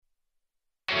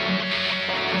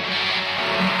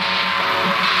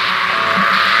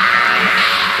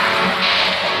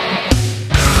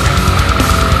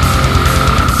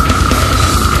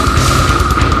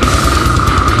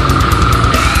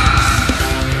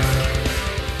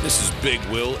Big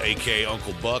Will, a.k.a.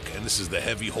 Uncle Buck, and this is the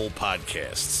Heavy Hole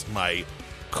Podcast. My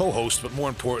co-host, but more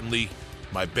importantly,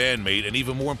 my bandmate, and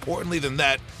even more importantly than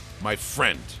that, my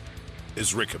friend,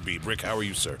 is Rick Habib. Rick, how are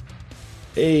you, sir?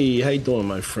 Hey, how you doing,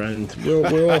 my friend?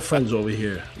 We're all friends over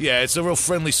here. Yeah, it's a real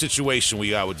friendly situation we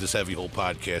got with this Heavy Hole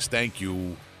Podcast. Thank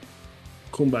you.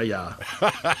 Kumbaya.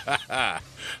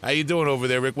 How you doing over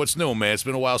there, Rick? What's new, man? It's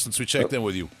been a while since we checked in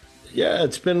with you. Yeah,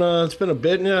 it's been a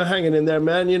bit, hanging in there,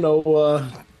 man.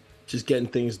 Just getting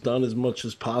things done as much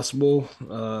as possible,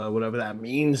 whatever that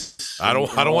means. I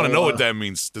don't want to know what that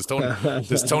means. Does Tony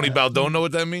Baldone know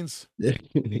what that means?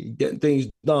 Getting things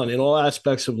done in all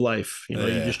aspects of life. You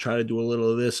just try to do a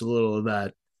little of this, a little of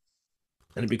that,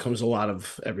 and it becomes a lot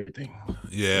of everything.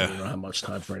 Yeah. And you don't have much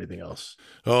time for anything else.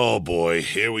 Oh, boy.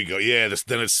 Here we go. Yeah,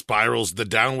 then it spirals, the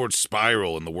downward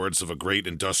spiral, in the words of a great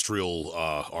industrial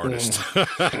artist.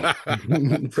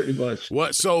 Pretty much.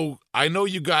 What? So I know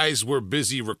you guys were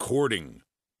busy recording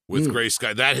with Gray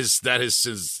Sky. That has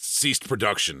since ceased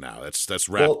production now. It's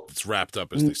wrapped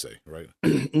up, as they say, right?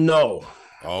 No.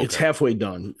 Oh, okay. It's halfway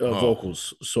done,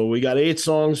 vocals. So we got 8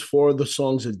 songs. 4 of the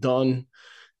songs are done.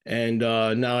 And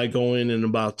now I go in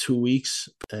about 2 weeks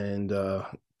and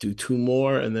do 2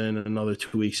 more, and then another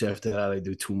 2 weeks after that I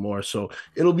do 2 more. So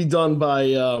it'll be done by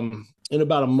in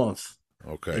about a month.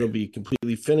 Okay, it'll be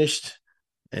completely finished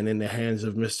and in the hands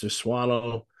of Mr.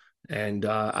 Swano. And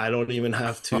I don't even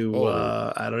have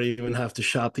to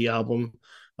shop the album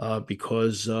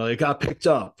because it got picked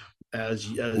up. As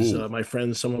my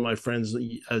friends, some of my friends,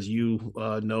 as you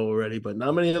know already, but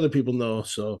not many other people know.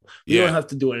 So you don't have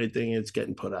to do anything. It's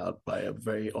getting put out by a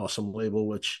very awesome label,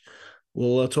 which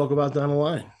we'll talk about down the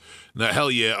line. Now,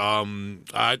 hell yeah.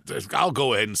 I'll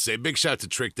go ahead and say big shout out to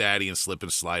Trick Daddy and Slip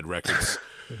and Slide Records.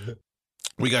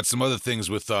 We got some other things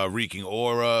with Reeking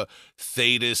Aura,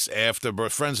 Thetis,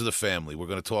 Afterbirth, Friends of the Family. We're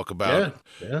going to talk about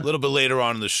a little bit later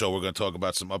on in the show. We're going to talk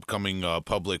about some upcoming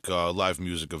public live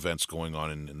music events going on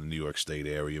in the New York State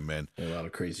area, man. A lot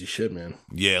of crazy shit, man.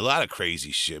 Yeah, a lot of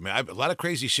crazy shit, man. A lot of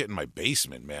crazy shit in my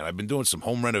basement, man. I've been doing some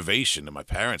home renovation in my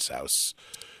parents' house.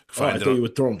 I thought you were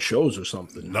throwing shows or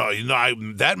something. No,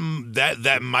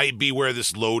 that might be where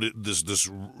this load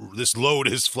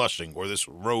is flushing, or this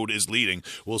road is leading.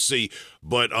 We'll see.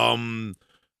 But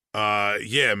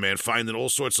yeah, man, finding all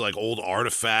sorts of like old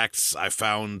artifacts. I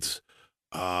found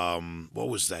what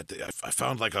was that? I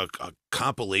found like a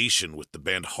compilation with the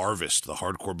band Harvest, the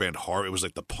hardcore band Harvest. It was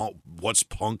like the What's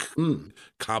Punk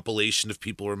compilation, if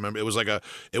people remember. It was like a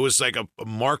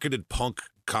marketed punk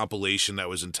compilation that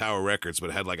was in Tower Records, but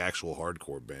it had like actual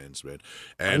hardcore bands, man.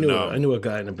 And I knew a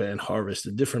guy in a band Harvest,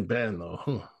 a different band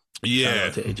though. Yeah, shout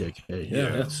out to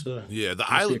AJK. That's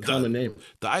the common name.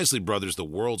 The Isley Brothers, The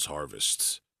World's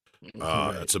Harvest.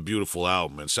 It's a beautiful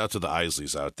album, man. Shout out to the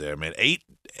Isleys out there, man.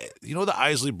 The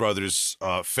Isley Brothers,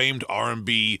 famed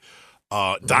R&B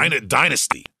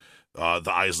dynasty.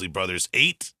 The Isley Brothers,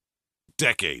 8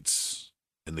 decades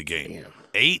in the game. Damn.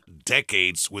 8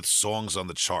 decades with songs on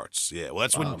the charts. Yeah, well,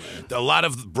 that's when a lot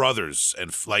of brothers and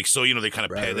they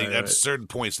kind of at certain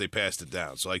points they passed it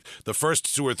down. So like the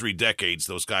first 2 or 3 decades,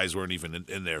 those guys weren't even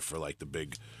in there for like the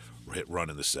big hit run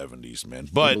in the 70s, man.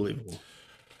 But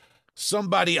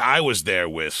somebody I was there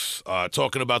with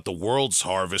talking about the world's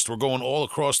harvest. We're going all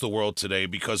across the world today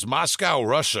because Moscow,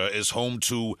 Russia is home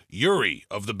to Juri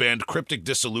of the band Cryptic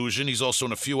Dissolution. He's also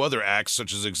in a few other acts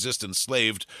such as Exist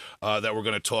Enslaved that we're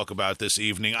going to talk about this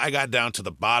evening. I got down to the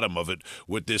bottom of it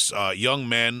with this young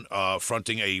man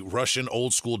fronting a Russian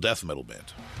old school death metal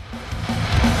band.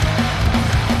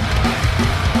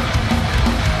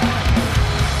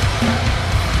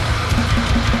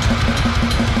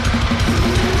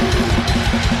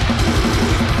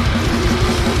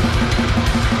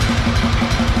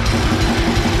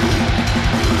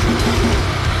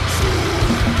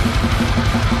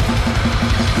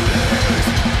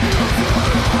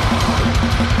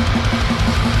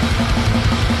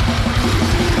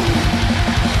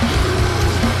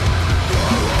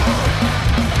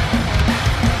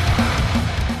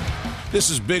 This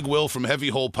is Big Will from Heavy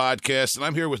Hole Podcast, and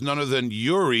I'm here with none other than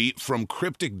Juri from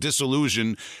Cryptic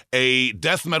Dissolution, a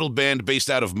death metal band based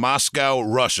out of Moscow,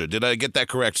 Russia. Did I get that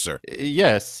correct, sir?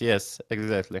 Yes,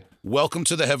 exactly. Welcome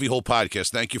to the Heavy Hole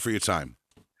Podcast. Thank you for your time.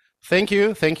 Thank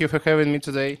you for having me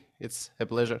today. It's a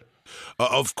pleasure.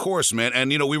 Of course, man.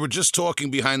 And, we were just talking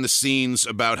behind the scenes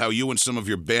about how you and some of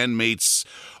your bandmates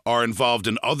are involved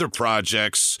in other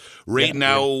projects. Right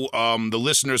now, the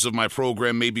listeners of my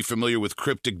program may be familiar with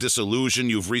Cryptic Dissolution.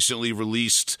 You've recently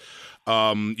released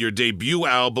your debut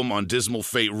album on Dismal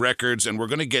Fate Records, and we're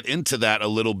going to get into that a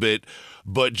little bit.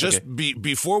 But just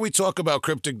before we talk about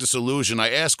Cryptic Dissolution,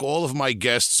 I ask all of my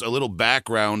guests a little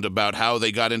background about how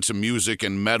they got into music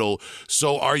and metal.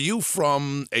 So are you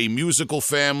from a musical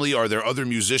family? Are there other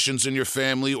musicians in your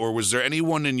family? Or was there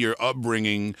anyone in your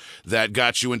upbringing that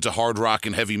got you into hard rock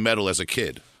and heavy metal as a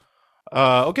kid?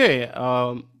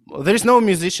 There's no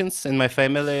musicians in my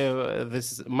family.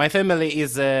 My family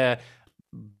is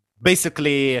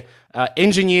basically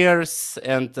engineers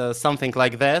and something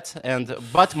like that.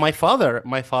 But my father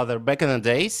back in the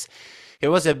days, he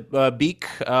was a big,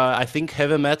 I think,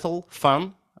 heavy metal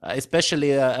fan,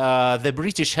 especially the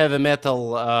British heavy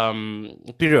metal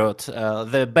period.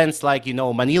 The bands like,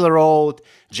 Manila Road,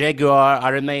 Jaguar,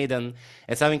 Iron Maiden,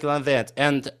 and something like that.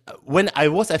 And when I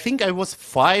think I was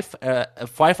 5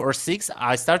 or 6,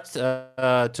 I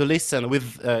started to listen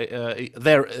with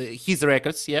his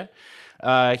records,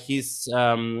 he's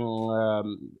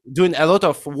doing a lot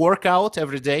of workout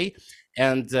every day,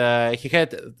 and he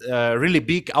had a really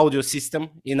big audio system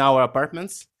in our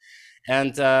apartments,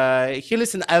 and he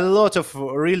listened a lot of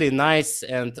really nice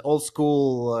and old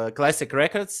school classic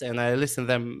records, and I listened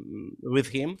them with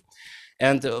him.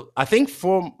 And I think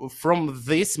from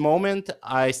this moment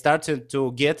I started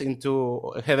to get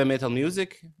into heavy metal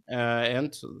music,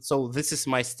 and so this is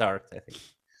my start, I think.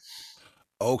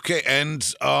 Okay,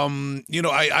 and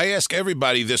I ask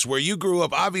everybody this: where you grew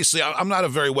up? Obviously, I'm not a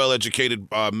very well-educated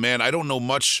man. I don't know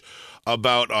much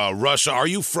about Russia. Are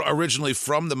you originally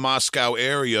from the Moscow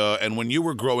area? And when you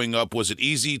were growing up, was it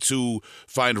easy to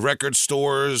find record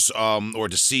stores or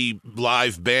to see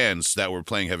live bands that were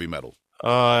playing heavy metal?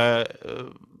 I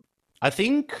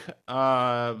think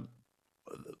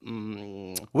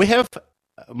we have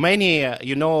many,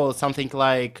 something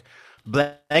like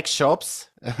black shops.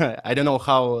 I don't know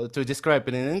how to describe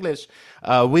it in English.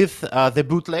 With the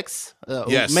bootlegs,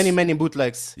 yes. many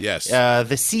bootlegs. Yes.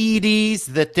 The CDs,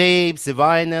 the tapes, the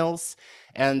vinyls.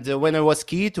 And when I was a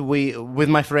kid, with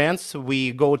my friends,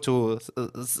 we go to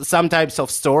some types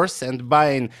of stores and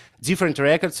buying different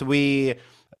records. There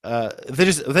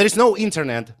is no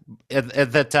internet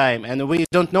at that time, and we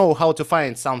don't know how to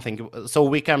find something. So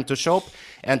we come to shop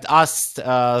and asked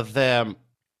the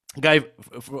guy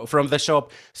from the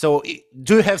shop, so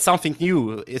do you have something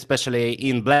new, especially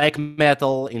in black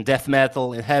metal, in death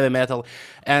metal, in heavy metal?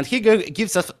 And he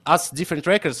gives us different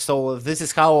records. So this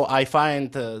is how I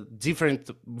find different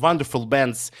wonderful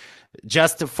bands,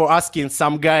 just for asking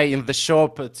some guy in the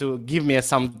shop to give me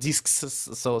some discs,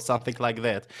 so something like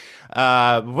that.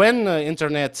 When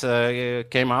internet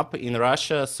came up in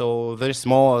Russia, so there's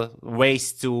more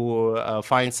ways to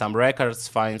find some records,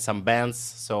 find some bands.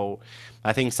 So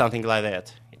I think something like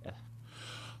that. Yeah.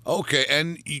 Okay,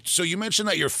 and so you mentioned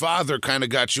that your father kind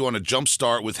of got you on a jump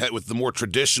start with the more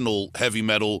traditional heavy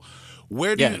metal.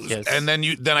 Where do yes. And then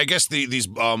I guess these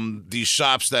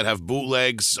shops that have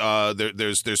bootlegs,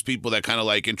 there's people that kind of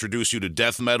like introduce you to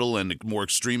death metal and more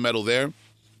extreme metal there.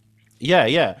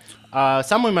 Yeah.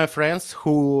 Some of my friends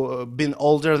who been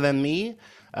older than me,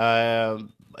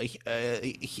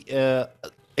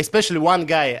 especially one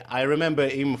guy, I remember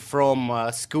him from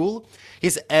school.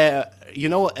 He's a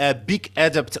big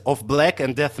adept of black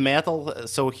and death metal.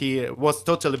 So he was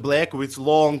totally black with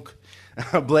long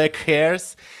black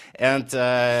hairs. And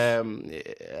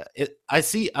I've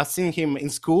seen him in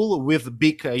school with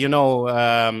big,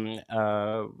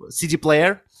 CD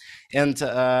player. And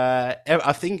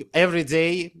I think every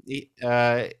day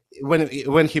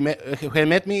when he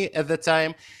met me at the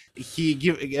time, he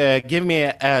gave me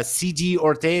a CD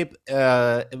or tape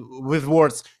with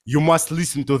words, "You must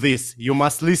listen to this. You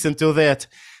must listen to that.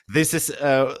 This is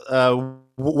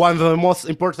one of the most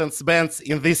important bands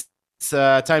in this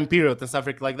time period," and stuff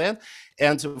like that.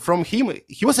 And from him,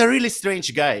 he was a really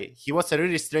strange guy. He was a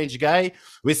really strange guy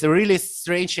with a really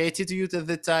strange attitude at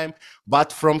the time.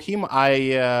 But from him,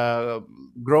 I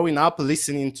growing up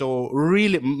listening to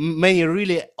many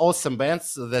really awesome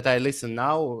bands that I listen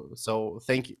now. So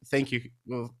thank you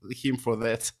him for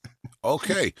that.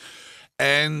 Okay.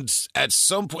 And at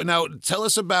some point, now tell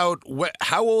us about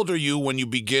how old are you when you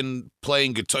begin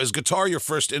playing guitar? Is guitar your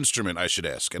first instrument, I should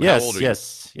ask? And yes, how old are you?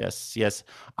 Yes.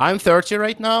 I'm 30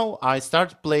 right now. I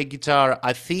started playing guitar,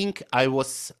 I think I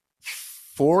was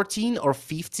 14 or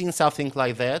 15, something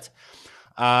like that.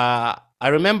 I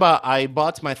remember I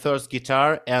bought my first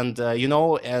guitar, and in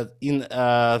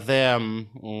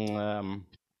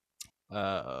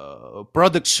the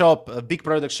product shop, a big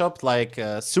product shop like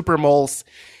Super Malls.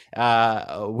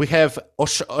 We have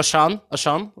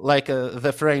Auchan, like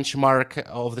the French mark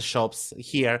of the shops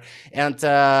here. And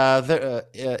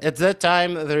at that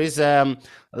time, there is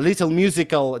little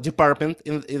musical department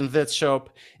in that shop,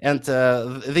 and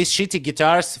these shitty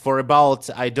guitars for about,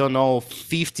 I don't know,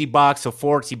 $50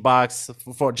 or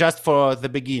 $40 for just for the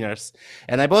beginners.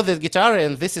 And I bought this guitar,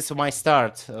 and this is my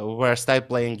start where I started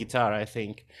playing guitar, I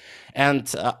think. And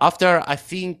after, I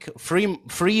think,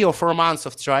 3 or 4 months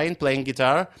of trying playing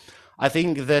guitar, I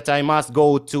think that I must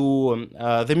go to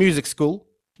the music school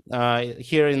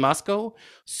here in Moscow.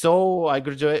 So I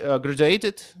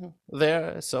graduated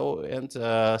there. And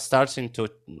starting to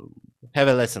have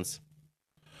lessons.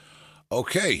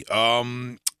 Okay.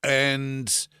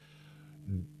 And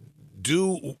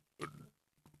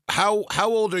how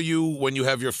old are you when you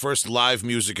have your first live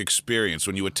music experience,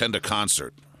 when you attend a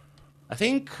concert? I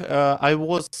think I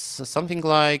was something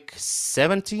like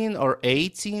 17 or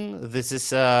 18. This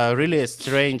is really a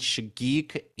strange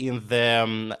gig in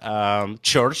the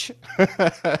church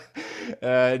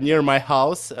near my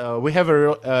house. We have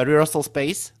a rehearsal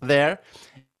space there,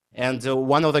 and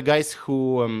one of the guys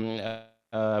who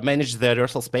managed the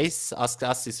rehearsal space asked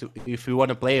us if we want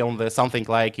to play on the something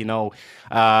like,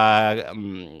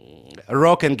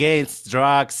 rock against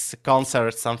drugs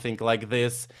concert, something like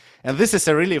this. And this is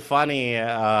a really funny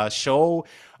show.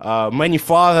 Many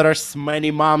fathers, many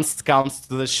moms comes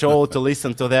to the show to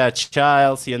listen to their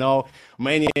child,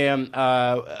 Many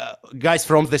guys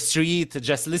from the street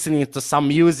just listening to some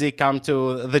music come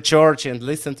to the church and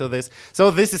listen to this.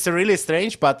 So this is really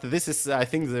strange, but this is, I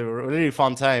think, the really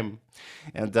fun time.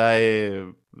 And I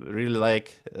really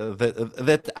like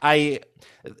that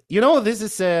this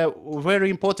is a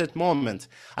very important moment.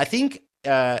 I think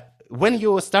when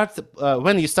you start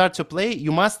to play,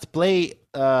 you must play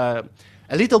a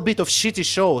little bit of shitty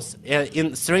shows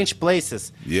in strange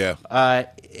places. Yeah.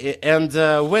 And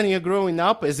when you're growing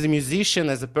up as a musician,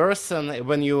 as a person,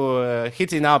 when you're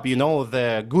hitting up,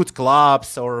 the good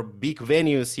clubs or big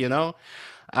venues,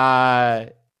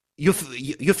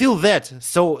 you feel that.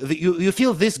 So you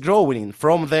feel this growing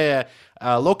from the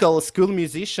local school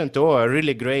musician to a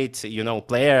really great,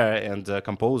 player and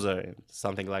composer, and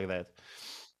something like that.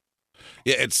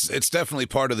 Yeah, it's definitely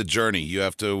part of the journey. You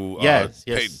have to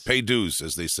pay dues,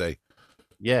 as they say.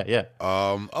 Yeah.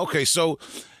 Okay, so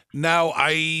now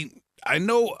I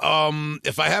know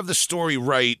if I have the story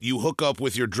right, you hook up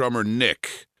with your drummer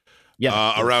Nick.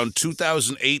 Yeah. Around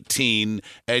 2018,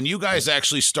 and you guys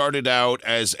actually started out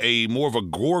as more of a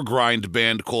gore grind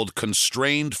band called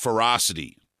Constrained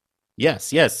Ferocity.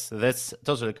 Yes, that's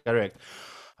totally correct.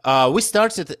 We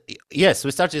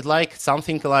started like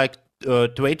something like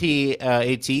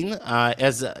 2018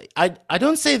 as I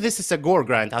don't say this is a gore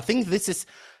grind. I think this is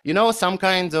some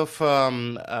kind of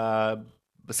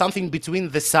something between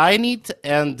the cyanide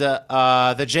and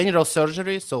the general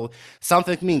surgery, so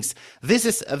something mixed. This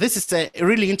is a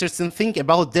really interesting thing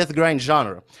about death grind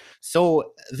genre.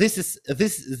 So this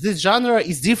genre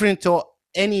is different to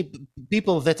any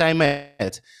people that I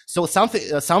met. So some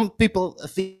people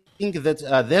think that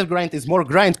death grind is more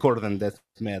grindcore than death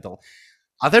metal.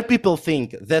 Other people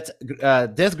think that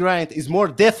death grind is more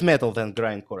death metal than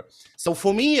grindcore. So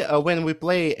for me, when we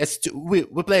play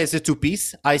we play as a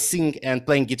two-piece, I sing and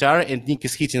playing guitar, and Nick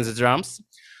is hitting the drums.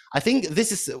 I think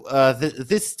this is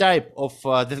this type of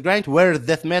death grind where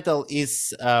death metal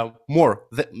is more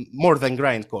than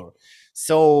grindcore.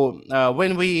 So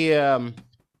when we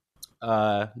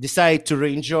decide to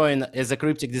rejoin as a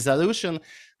Cryptic Dissolution,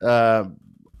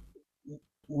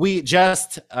 we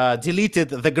just deleted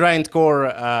the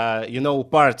grindcore,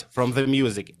 part from the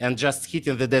music and just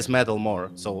hitting the death metal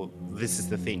more. So this is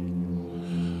the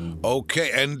thing.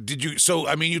 Okay, and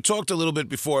you talked a little bit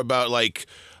before about like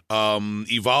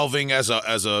evolving as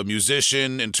a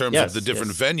musician in terms of the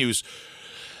different venues.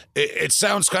 It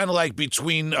sounds kind of like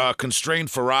between Constrained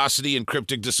Ferocity and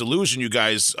Cryptic Dissolution, you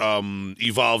guys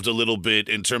evolved a little bit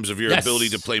in terms of your ability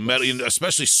to play metal,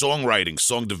 especially songwriting,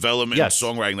 song development, and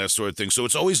songwriting, that sort of thing. So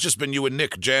it's always just been you and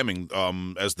Nick jamming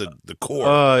as the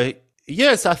core.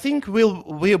 Yes, I think we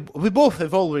both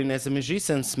evolving as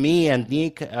musicians. Me and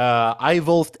Nick. I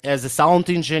evolved as a sound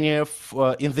engineer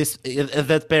in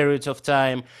that period of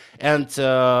time, and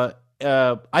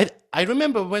I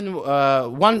remember when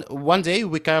one day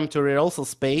we came to rehearsal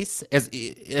space as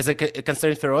a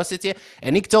Constrained Ferocity,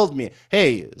 and Nick told me,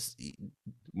 "Hey,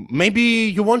 maybe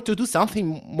you want to do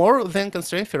something more than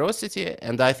Constrained Ferocity?"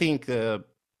 And I think,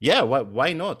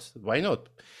 why not? Why not?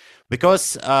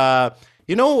 Because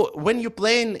when you're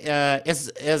playing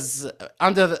as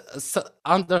under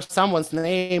someone's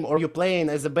name, or you're playing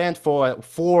as a band for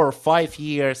 4 or 5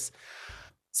 years,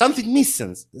 something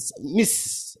misses.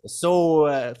 So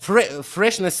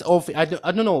freshness of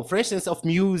freshness of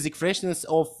music, freshness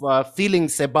of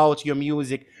feelings about your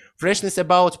music, freshness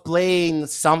about playing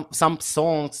some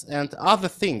songs and other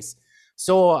things.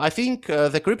 So I think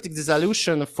the Cryptic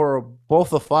Dissolution for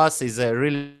both of us is a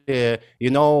really,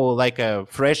 like a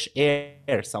fresh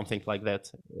air, something like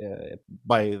that,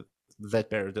 by that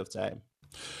period of time.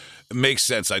 It makes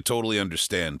sense. I totally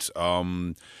understand.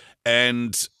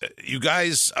 And you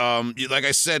guys, like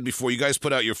I said before, you guys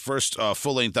put out your first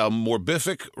full-length album,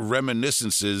 Morbific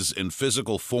Reminiscences in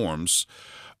Physical Forms,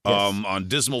 on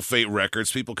Dismal Fate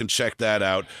Records. People can check that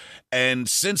out. And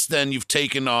since then, you've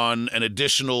taken on an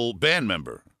additional band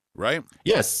member, right?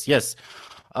 Yes.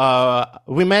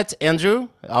 We met Andrew,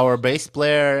 our bass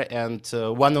player, and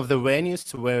one of the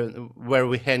venues where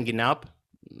we're hanging up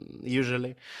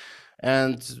usually.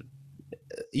 And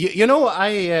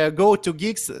I go to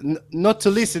gigs not to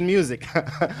listen music.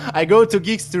 I go to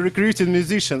gigs to recruit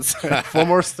musicians for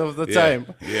most of the time.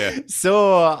 Yeah. So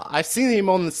I've seen him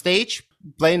on the stage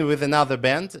playing with another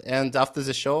band, and after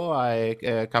the show I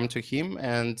come to him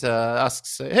and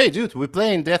asks, "Hey dude, we're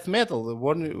playing death metal.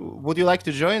 Would you like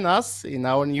to join us in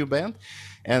our new band?"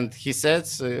 And he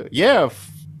says, "Yeah,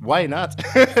 why not?"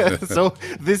 So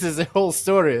this is the whole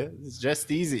story. It's just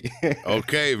easy.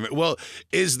 Okay. Well,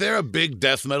 is there a big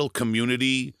death metal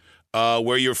community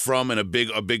where you're from, and a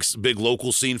big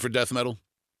local scene for death metal?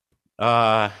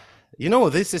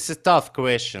 This is a tough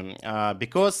question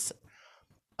because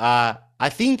I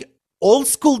think old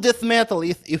school death metal,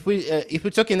 if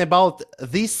we're talking about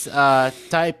this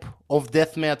type of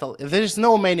death metal, there's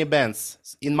no many bands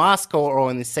in Moscow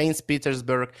or in St.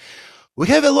 Petersburg. We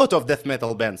have a lot of death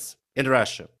metal bands in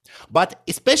Russia, but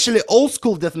especially old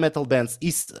school death metal bands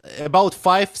is about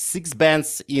 5-6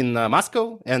 bands in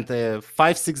Moscow and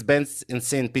 5-6 bands in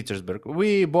St. Petersburg.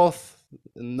 We both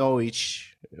know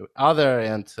each other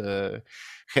and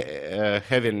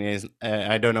having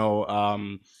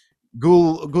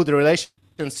good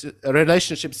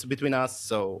relationships between us.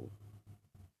 So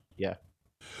yeah.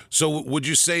 So would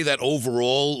you say that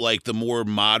overall, like the more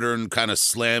modern kind of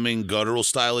slamming guttural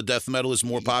style of death metal is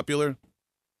more popular?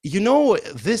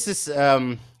 This is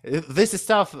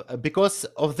tough because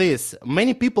of this.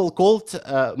 Many people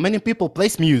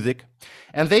plays music,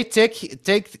 and they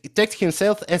take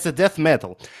himself as a death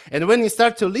metal. And when you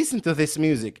start to listen to this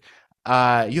music,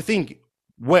 you think,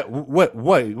 wait,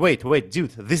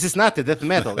 dude, this is not a death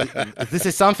metal. This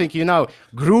is something,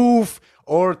 groove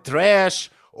or thrash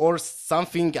or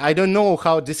something. I don't know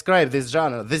how to describe this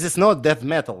genre. This is not death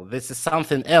metal. This is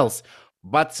something else.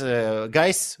 But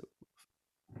guys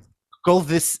call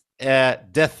this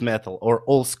death metal or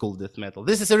old school death metal.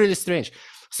 This is really strange.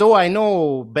 So I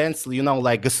know bands,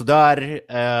 like Gosudar,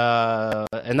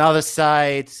 Another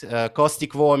Side,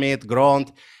 Caustic Vomit,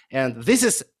 Grond, and this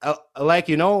is a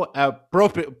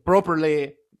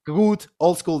properly good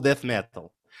old school death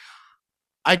metal.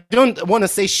 I don't want to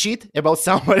say shit about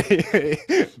somebody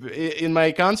in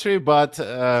my country, but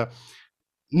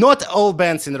not all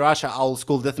bands in Russia are old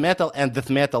school death metal and death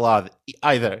metal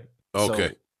either. Okay.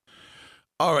 So,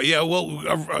 all right. Yeah. Well,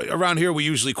 around here we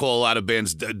usually call a lot of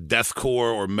bands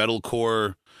deathcore or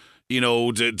metalcore,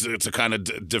 to kind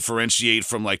of differentiate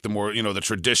from like the more, the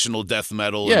traditional death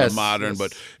metal and the modern. Yes.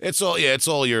 But it's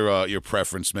all your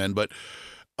preference, man. But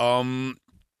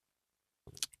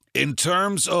in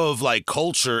terms of like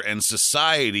culture and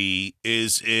society,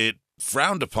 is it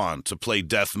frowned upon to play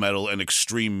death metal and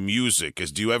extreme music?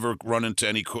 Do you ever run into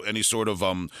any sort of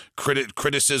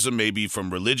criticism, maybe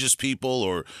from religious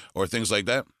people or things like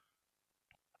that?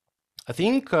 I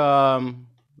think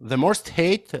the most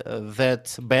hate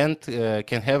that band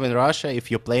can have in Russia, if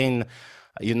you're playing,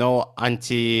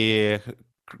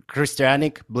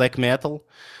 anti-Christianic black metal.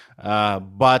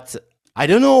 But I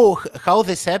don't know how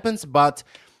this happens, but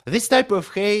this type of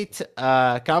hate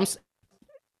comes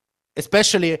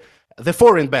especially the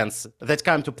foreign bands that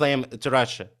come to play to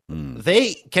Russia.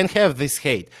 They can have this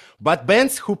hate. But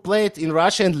bands who played in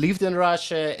Russia and lived in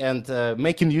Russia and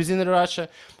making music in Russia,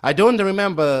 I don't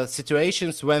remember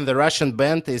situations when the Russian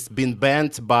band is been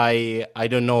banned by, I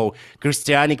don't know,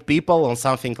 Christianic people or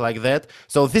something like that.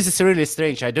 So this is really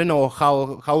strange. I don't know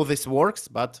how this works,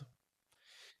 but...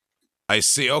 I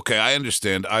see. Okay, I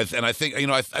understand. I think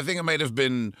I think it might have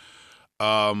been,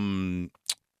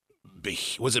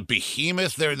 was it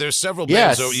Behemoth? There's several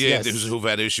bands. Yes. Who've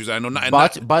had issues. I know.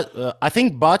 But I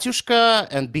think Batyushka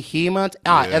and Behemoth,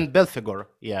 and Belfegor.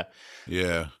 Yeah.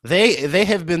 They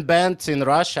have been banned in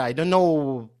Russia. I don't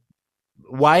know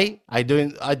why. I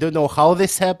don't know how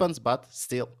this happens, but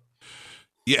still.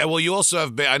 Yeah, well, you also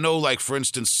have, I know, like, for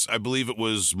instance, I believe it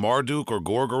was Marduk or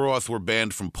Gorgoroth were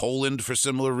banned from Poland for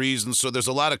similar reasons. So there's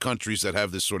a lot of countries that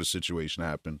have this sort of situation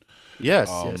happen.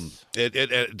 Yes, yes.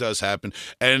 It does happen.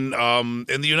 And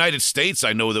in the United States,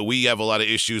 I know that we have a lot of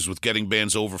issues with getting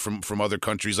bands over from other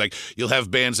countries. Like, you'll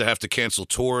have bands that have to cancel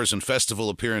tours and festival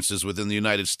appearances within the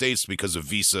United States because of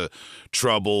visa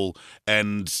trouble.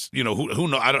 And, you know, who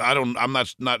know? I'm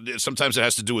not. Sometimes it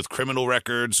has to do with criminal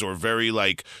records or very,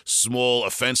 like, small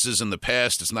offenses in the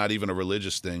past. It's not even a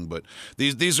religious thing. But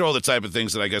these are all the type of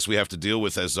things that I guess we have to deal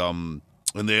with as in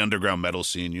the underground metal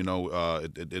scene. You know,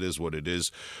 it is what it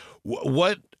is.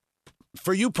 What,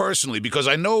 for you personally, because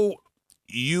I know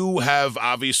you have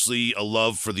obviously a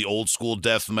love for the old school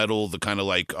death metal, the kind of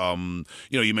like, you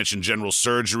know, you mentioned General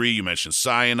Surgery, you mentioned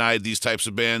Cyanide, these types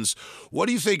of bands. What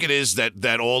do you think it is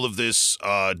that all of this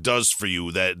does for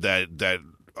you?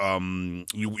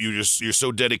 You're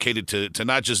so dedicated to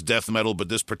not just death metal, but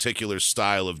this particular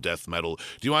style of death metal.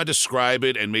 Do you want to describe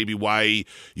it and maybe why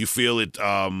you feel it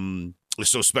is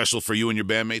so special for you and your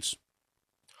bandmates?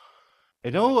 You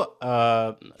know,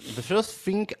 the first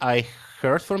thing I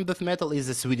heard from death metal is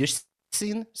the Swedish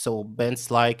scene. So bands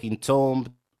like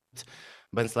Entombed,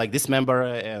 bands like Dismember,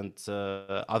 and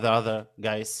other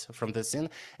guys from the scene.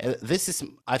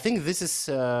 I think this is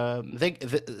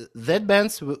that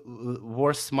bands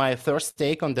was my first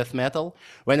take on death metal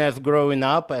when I've growing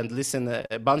up and listened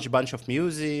a bunch of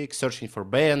music, searching for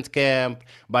Bandcamp,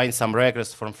 buying some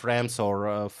records from friends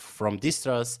or from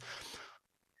distros.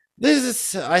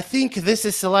 I think this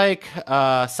is like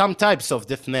some types of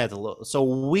death metal. So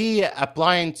we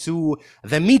applying to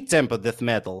the mid-tempo death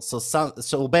metal.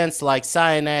 So bands like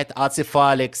Cyanide,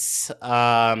 Acephalix,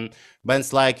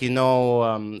 bands like, you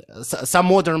know, some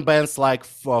modern bands like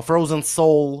Frozen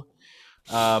Soul,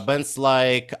 bands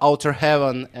like Outer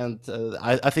Heaven, and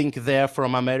I think they're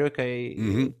from America.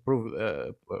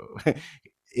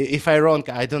 If I'm wrong,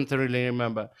 I don't really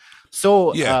remember.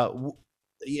 So yeah.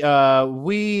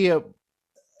 We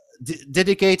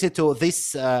dedicated to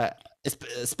this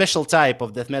special type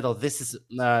of death metal. This is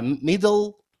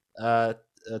middle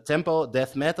tempo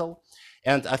death metal,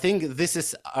 and I think this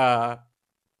is the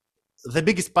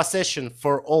biggest possession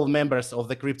for all members of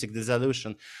the Cryptic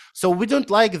Dissolution. So we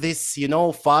don't like this, you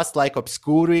know, fast, like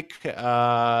obscuric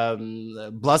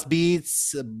blast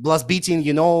beating,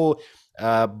 you know,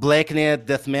 blacknet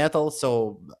death metal.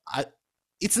 So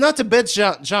it's not a bad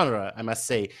genre, I must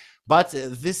say, but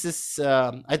this is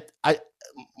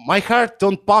my heart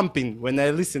don't pumping when I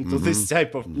listen to this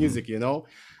type of music, you know.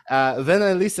 Then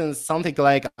I listen something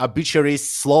like Obituary's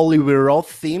slowly we wrote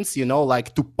themes, you know,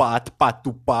 like tupat.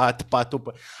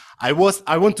 I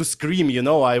want to scream, you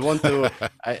know. I want to,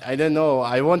 I don't know.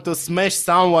 I want to smash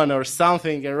someone or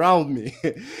something around me.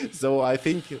 So I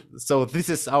think so. This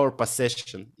is our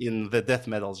possession in the death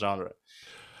metal genre.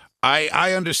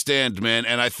 I understand, man,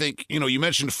 and I think, you know, you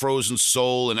mentioned Frozen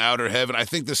Soul and Outer Heaven. I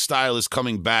think this style is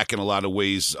coming back in a lot of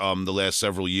ways the last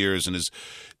several years, and is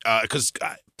because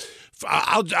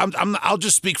I'll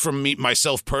just speak from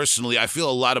myself personally. I feel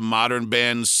a lot of modern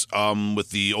bands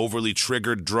with the overly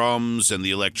triggered drums and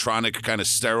the electronic kind of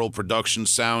sterile production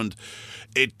sound,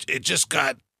 it just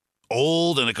got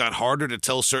old, and it got harder to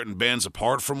tell certain bands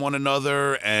apart from one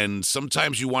another. And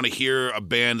sometimes you want to hear a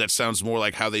band that sounds more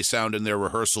like how they sound in their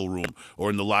rehearsal room or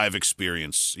in the live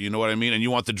experience. You know what I mean? And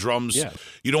you want the drums,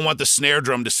 you don't want the snare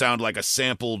drum to sound like a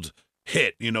sampled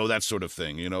hit, you know, that sort of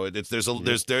thing. You know,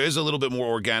 there is a little bit more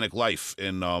organic life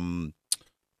in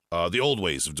the old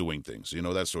ways of doing things, you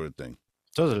know, that sort of thing.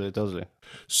 Totally.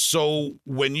 So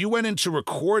when you went in to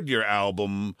record your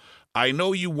album, I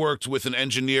know you worked with an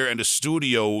engineer and a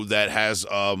studio that has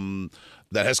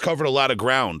covered a lot of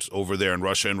ground over there in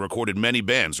Russia and recorded many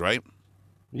bands, right?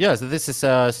 Yes, this is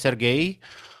Sergey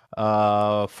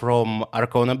from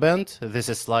Arcona band. This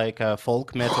is like a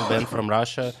folk metal band from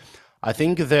Russia. I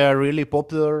think they're really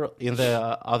popular in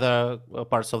the other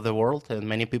parts of the world, and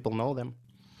many people know them.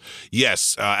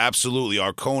 Yes, absolutely,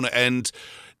 Arcona. And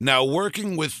now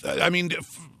working with, I mean,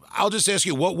 I'll just ask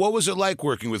you, what was it like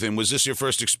working with him? Was this your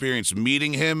first experience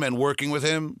meeting him and working with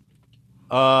him?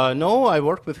 No, I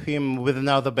worked with him with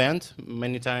another band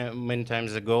many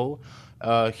times ago.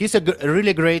 He's a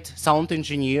really great sound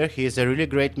engineer. He's a really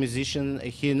great musician.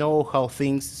 He knows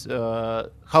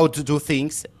how to do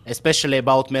things, especially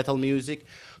about metal music.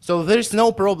 So there's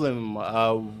no problem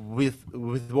with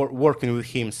working with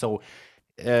him. So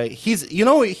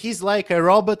he's like a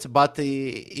robot, but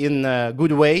in a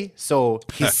good way. So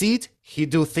he sit, he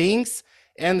do things,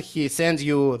 and he sends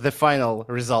you the final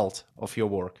result of your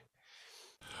work.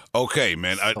 Okay,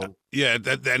 man. So, and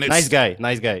it's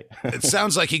nice guy. It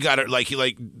sounds like he got it,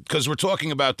 because we're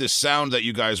talking about this sound that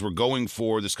you guys were going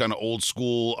for, this kind of old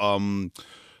school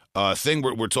thing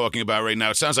we're talking about right now.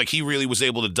 It sounds like he really was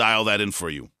able to dial that in for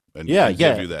you. And give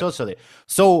you that. Totally.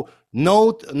 So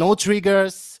no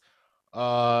triggers,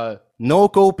 no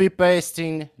copy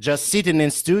pasting, just sitting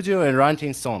in studio and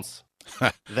writing songs.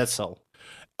 That's all.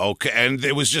 Okay, and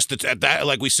it was just at that,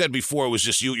 like we said before, it was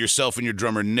just yourself and your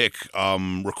drummer Nick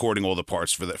recording all the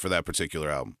parts for that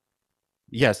particular album.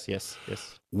 Yes.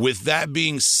 With that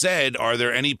being said, are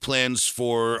there any plans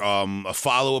for a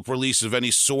follow-up release of any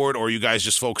sort, or are you guys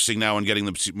just focusing now on getting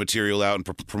the material out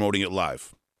and promoting it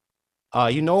live?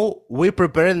 We're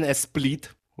preparing a split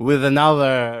with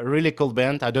another really cool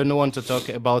band. I don't want to talk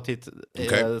about it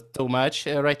too much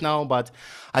right now, but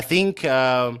I think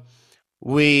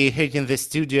we hit in the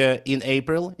studio in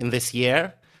April in this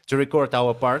year to record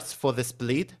our parts for the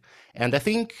split. And I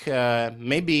think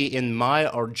maybe in May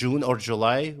or June or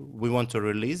July, we want to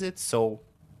release it. So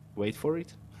wait for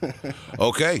it.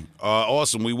 Okay.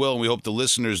 Awesome. We will. And we hope the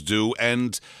listeners do.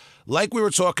 And like we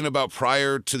were talking about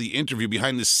prior to the interview,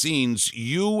 behind the scenes,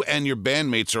 you and your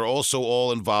bandmates are also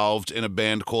all involved in a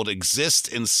band called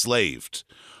Enslaved.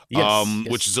 Yes.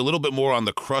 Which is a little bit more on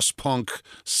the crust punk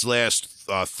 /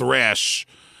 thrash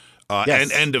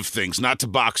end of things. Not to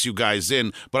box you guys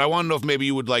in, but I want to know if maybe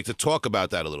you would like to talk about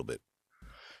that a little bit.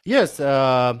 Yes,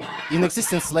 in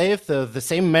Enslaved, the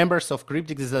same members of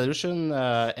Cryptic, Dissolution,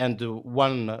 and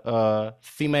one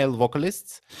female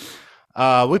vocalist.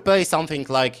 We play something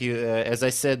like, as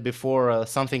I said before,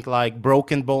 something like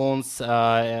Broken Bones,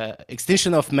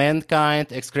 Extinction of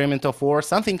Mankind, Excrement of War,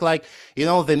 something like,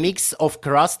 the mix of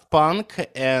crust punk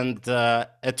and a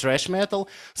thrash metal.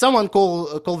 Someone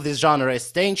call this genre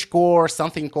stagecore,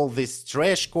 something called this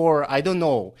trashcore. I don't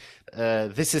know.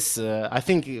 This is, I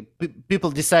think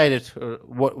people decided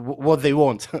what they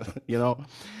want,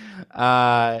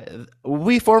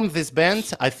 We formed this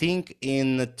band, I think,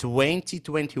 in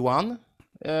 2021,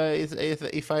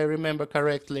 if I remember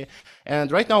correctly.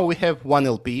 And right now we have one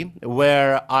LP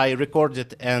where I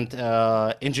recorded and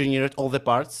engineered all the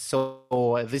parts.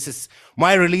 So this is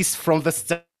my release from the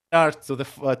start to the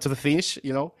finish,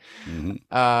 Mm-hmm.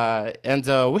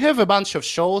 And we have a bunch of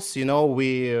shows. We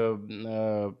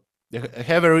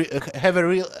have a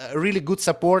really good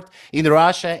support in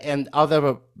Russia and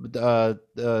other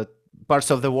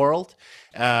parts of the world.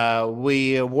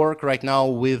 We work right now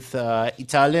with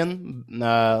Italian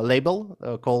label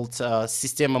called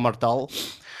Sistema Mortal,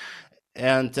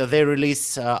 and they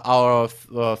release our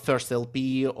first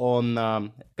LP on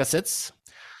cassettes.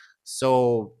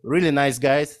 So really nice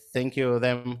guys. Thank you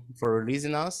them for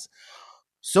releasing us.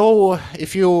 So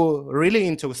if you're really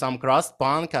into some crust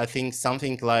punk, I think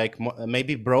something like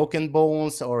maybe Broken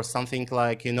Bones or something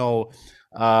like,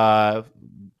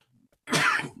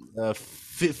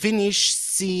 Finnish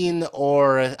scene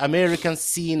or American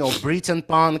scene or Britain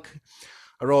punk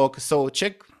rock. So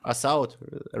check us out.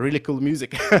 Really cool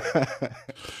music.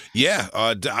 Yeah,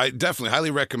 I definitely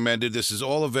highly recommend it. This is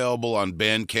all available on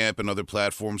Bandcamp and other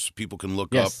platforms people can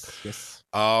look up. Yes.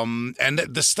 And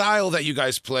the style that you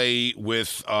guys play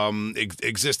with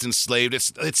Exist Enslaved,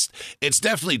 it's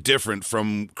definitely different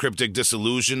from Cryptic,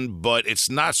 Dissolution, but it's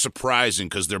not surprising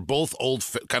because they're both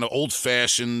kind of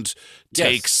old-fashioned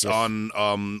takes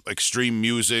on extreme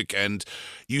music. And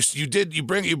you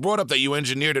brought up that you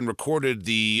engineered and recorded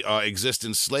the Exist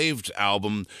Enslaved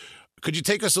album. Could you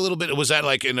take us a little bit? Was that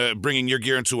like bringing your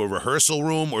gear into a rehearsal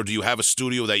room, or do you have a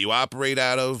studio that you operate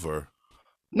out of, or?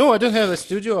 No, I don't have a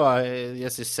studio.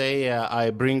 As you say,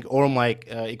 I bring all my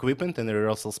equipment in the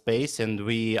rehearsal space, and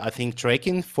I think,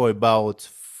 tracking for about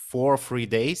 4 or 3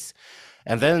 days.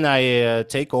 And then I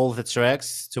take all the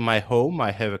tracks to my home.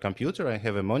 I have a computer, I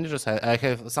have a monitor. I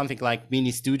have something like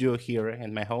mini studio here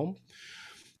in my home.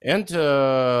 And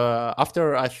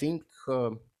after, I think,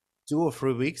 2 or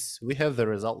 3 weeks, we have the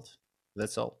result.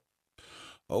 That's all.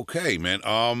 Okay, man.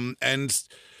 And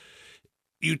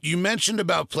You mentioned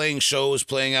about playing shows,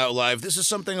 playing out live. This is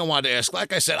something I wanted to ask.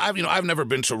 Like I said, I've never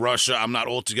been to Russia. I'm not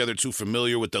altogether too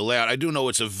familiar with the layout. I do know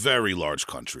it's a very large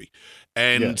country.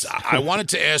 And yes. I wanted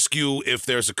to ask you if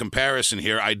there's a comparison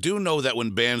here. I do know that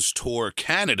when bands tour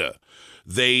Canada,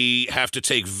 they have to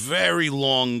take very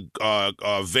long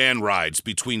van rides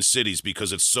between cities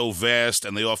because it's so vast,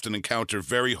 and they often encounter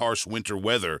very harsh winter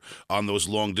weather on those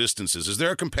long distances. Is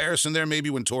there a comparison there maybe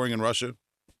when touring in Russia?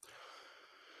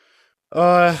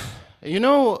 Touring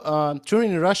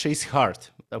in Russia is hard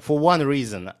for one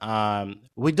reason.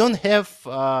 We don't have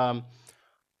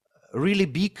really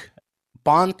big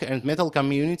punk and metal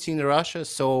community in Russia.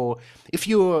 So if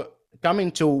you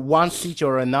coming to one city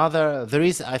or another, there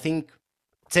is, I think,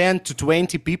 10 to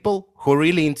 20 people who are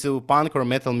really into punk or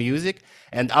metal music,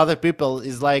 and other people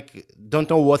is like don't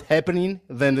know what's happening.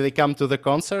 Then they come to the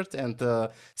concert and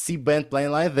see band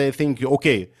playing live. They think,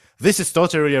 okay, this is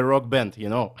totally a rock band, you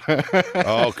know.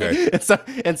 Oh, okay.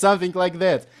 and something like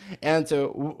that. And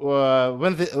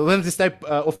when this type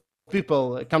of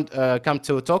people come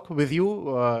to talk with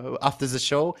you after the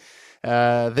show,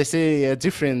 they say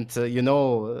different,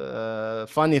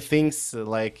 funny things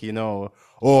like,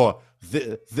 oh,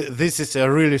 this is a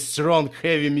really strong,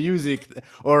 heavy music,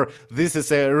 or this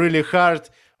is a really hard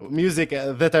music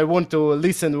that I want to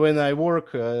listen when I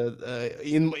work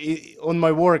on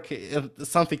my work,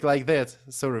 something like that.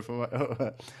 Sorry for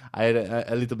I'm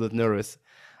a little bit nervous.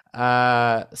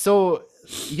 So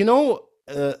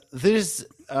there's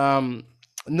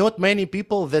not many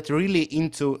people that really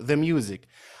into the music.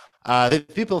 The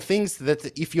people thinks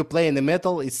that if you play in the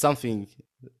metal, it's something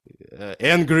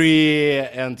angry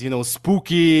and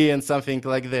spooky and something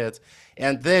like that,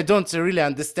 and they don't really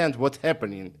understand what's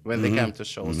happening when they come to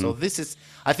show. So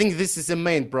I think this is the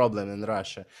main problem in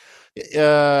Russia.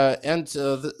 And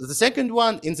the second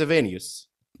one in the venues.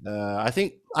 I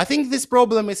think this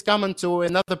problem is common to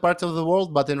another part of the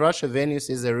world, but in Russia, venues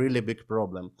is a really big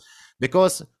problem,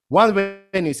 because one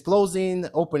venue is closing,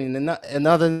 opening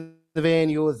another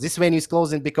venue. This venue is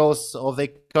closing because of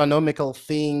the economical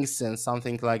things and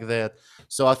something like that.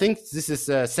 So I think this is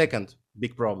a second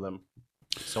big problem.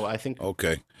 So I think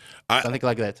something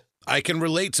like that. I can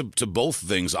relate to both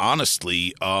things,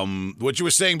 honestly. What you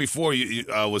were saying before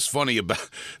was funny about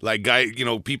like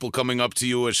people coming up to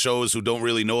you at shows who don't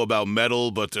really know about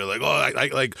metal, but they're like,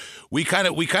 oh, we kind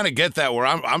of get that. Where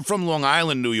I'm from Long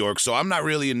Island, New York, so I'm not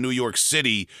really in New York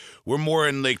City. We're more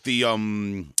in like the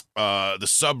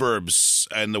suburbs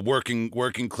and the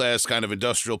working class kind of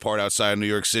industrial part outside of New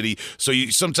York City. So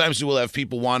sometimes you will have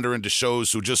people wander into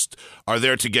shows who just are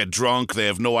there to get drunk. They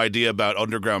have no idea about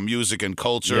underground music and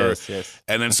culture. Yes.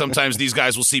 And then sometimes these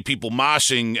guys will see people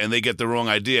moshing and they get the wrong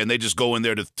idea and they just go in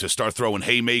there to start throwing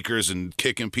haymakers and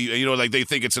kicking people. Like they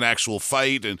think it's an actual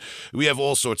fight, and we have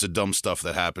all sorts of dumb stuff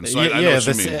that happens. So I know what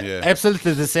you mean. Yeah.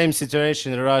 Absolutely the same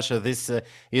situation in Russia. This,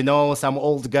 some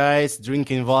old guys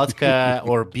drinking vodka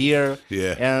or beer.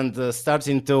 Yeah. And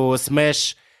starting to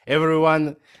smash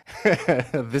everyone.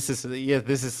 This is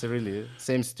really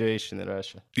same situation in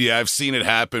Russia. Yeah, I've seen it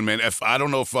happen, man. I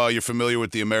don't know if you're familiar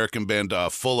with the American band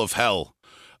Full of Hell.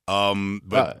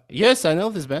 But yes, I know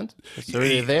this band.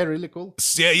 They're really cool.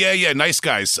 Yeah. Nice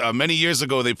guys. Many years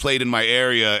ago, they played in my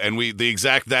area, and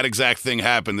that exact thing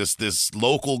happened. This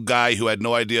local guy who had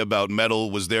no idea about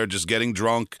metal was there just getting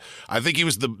drunk. I think he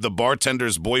was the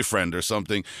bartender's boyfriend or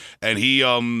something, and he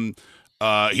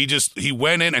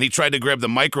went in and he tried to grab the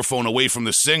microphone away from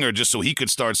the singer just so he could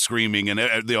start screaming, and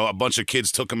a bunch of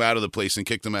kids took him out of the place and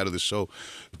kicked him out of the show.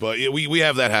 But we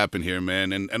have that happen here,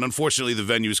 man, and unfortunately the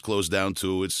venue's closed down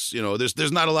too. It's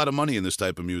there's not a lot of money in this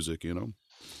type of music,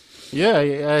 Yeah,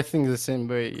 I think the same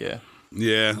way.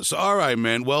 Yeah. So all right,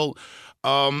 man. Well,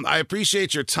 I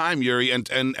appreciate your time, Yuri, and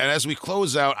as we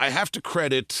close out, I have to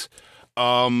credit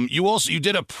you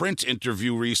did a print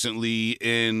interview recently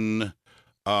in.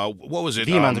 What was it?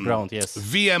 VM Underground, yes.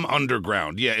 VM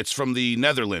Underground, yeah. It's from the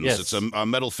Netherlands. Yes. It's a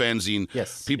metal fanzine.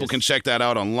 Yes. People can check that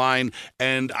out online.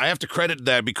 And I have to credit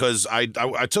that because I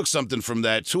took something from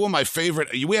that.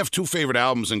 We have two favorite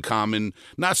albums in common,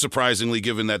 not surprisingly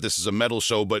given that this is a metal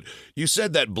show, but you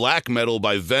said that Black Metal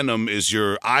by Venom is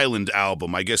your island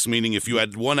album, I guess, meaning if you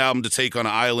had one album to take on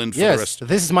an island for the rest. Yes,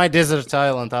 this is my Desert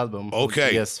Island album.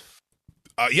 Okay. Yes.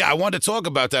 I wanted to talk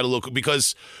about that a little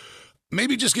because...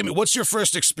 Maybe just give me, what's your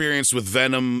first experience with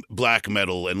Venom Black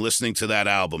Metal and listening to that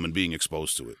album and being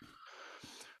exposed to it?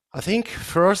 I think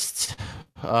first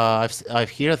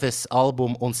I've heard this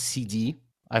album on CD.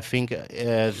 I think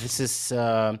this is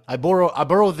I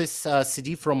borrowed this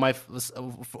CD from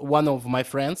one of my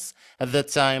friends at that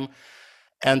time,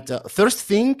 and first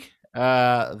thing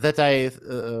that I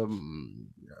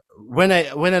when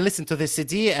I listen to the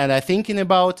CD and I'm thinking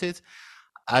about it,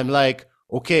 I'm like,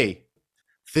 okay.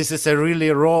 This is a really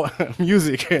raw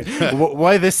music.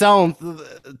 Why they sound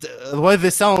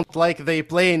like they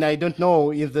playing? I don't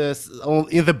know, in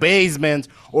the basement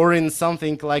or in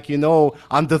something like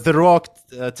under the rock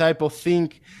type of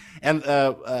thing. And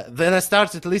then I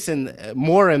started listening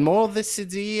more and more of the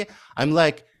CD. I'm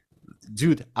like,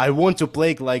 dude, I want to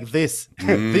play like this.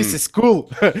 This is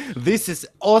cool. This is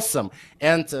awesome.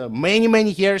 And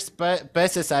many years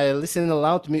passes. I listen a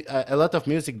lot of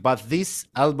music, but this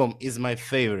album is my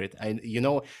favorite. I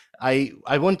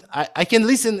can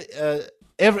listen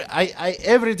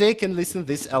every day. Can listen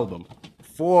this album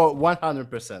for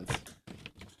 100%.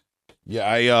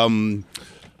 Yeah,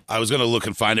 I was gonna look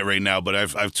and find it right now, but I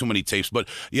have too many tapes. But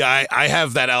yeah, I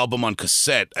have that album on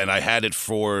cassette, and I had it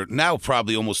for now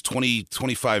probably almost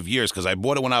 25 years because I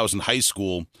bought it when I was in high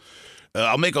school.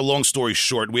 I'll make a long story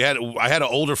short. I had an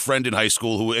older friend in high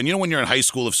school who, and you know when you're in high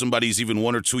school, if somebody's even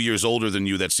 1 or 2 years older than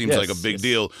you, that seems like a big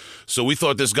deal. So we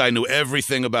thought this guy knew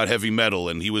everything about heavy metal,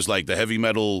 and he was like the heavy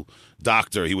metal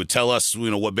doctor. He would tell us,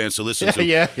 what bands to listen to.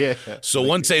 Yeah. So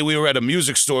one day we were at a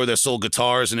music store that sold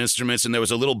guitars and instruments, and there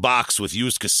was a little box with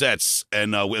used cassettes.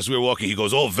 And as we were walking, he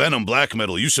goes, "Oh, Venom, black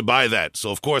metal, you should buy that." So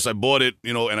of course I bought it,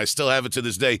 and I still have it to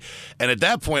this day. And at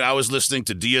that point, I was listening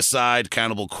to Deicide,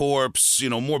 Cannibal Corpse,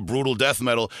 more brutal death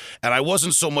metal, and I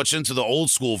wasn't so much into the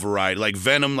old school variety, like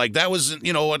Venom. Like that was,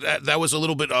 that was a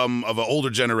little bit of an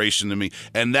older generation to me,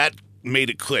 and that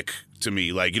made it click to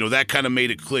me. Like, that kind of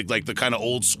made it click, like the kind of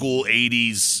old school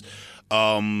 80s,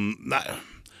 trying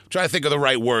to think of the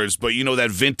right words, but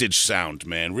that vintage sound,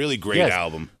 man. Really great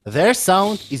album. Their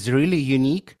sound is really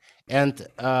unique, and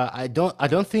I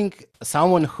don't think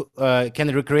someone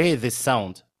can recreate this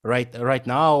sound right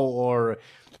now or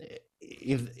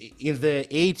in the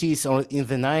 80s or in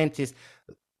the 90s.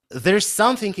 There's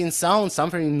something in sound,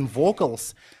 something in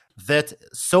vocals that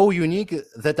so unique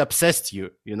that obsessed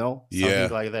you, something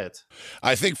like that.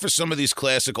 I think for some of these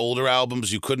classic older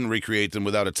albums, you couldn't recreate them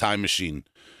without a time machine.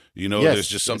 There's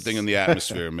just something in the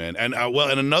atmosphere, man. And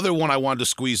and another one I wanted to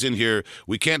squeeze in here.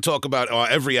 We can't talk about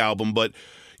every album, but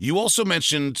you also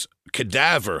mentioned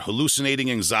Cadaver,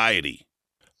 Hallucinating Anxiety.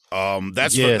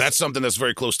 That's something that's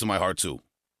very close to my heart too.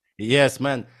 Yes,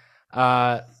 man.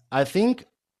 I think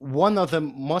one of the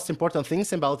most important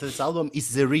things about this album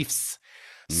is the riffs.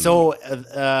 So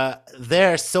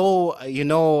they're so,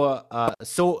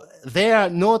 so they are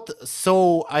not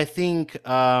so, I think,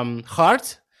 hard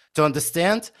to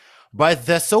understand, but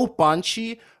they're so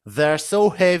punchy, they're so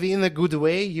heavy in a good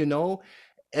way,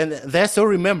 and they're so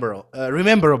rememberable,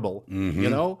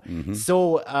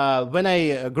 So when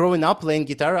I growing up playing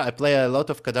guitar, I play a lot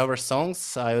of Cadaver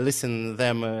songs. I listen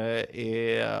them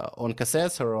on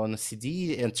cassettes or on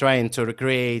CD and trying to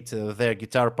recreate their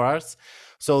guitar parts.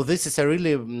 So this is a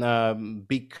really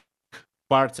big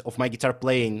part of my guitar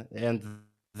playing, and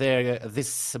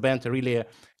this band really,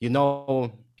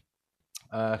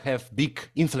 have big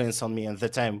influence on me at the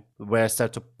time where I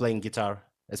started playing guitar,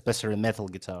 especially metal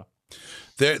guitar.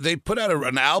 They put out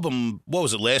an album. What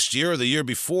was it, last year or the year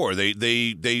before? They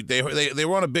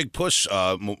were on a big push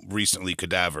recently,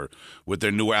 Cadaver, with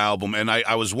their newer album, and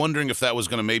I was wondering if that was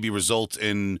going to maybe result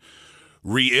in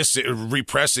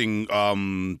repressing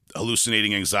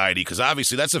Hallucinating Anxiety, because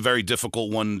obviously that's a very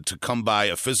difficult one to come by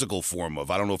a physical form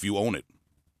of. I don't know if you own it.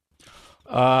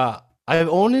 I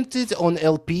owned it on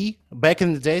LP back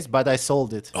in the days, but I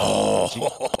sold it. Oh,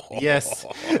 yes.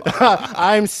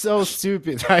 I'm so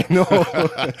stupid. I know.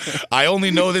 I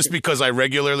only know this because I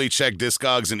regularly check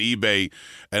Discogs and eBay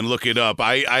and look it up.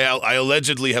 I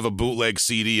allegedly have a bootleg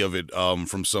CD of it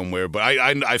from somewhere, but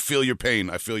I feel your pain.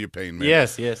 I feel your pain, man.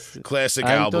 Yes. Classic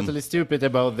I'm album. I'm totally stupid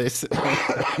about this.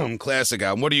 Classic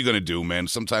album. What are you going to do, man?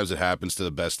 Sometimes it happens to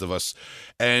the best of us.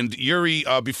 And Juri,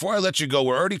 before I let you go,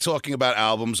 we're already talking about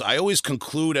albums. I always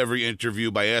conclude every interview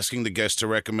by asking the guest to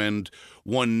recommend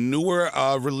one newer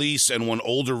release and one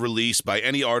older release by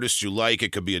any artist you like.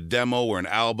 It could be a demo or an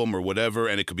album or whatever,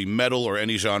 and it could be metal or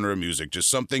any genre of music. Just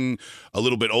something a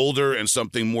little bit older and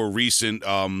something more recent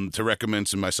to recommend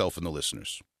to myself and the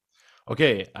listeners.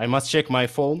 Okay, I must check my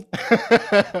phone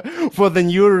for the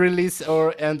new release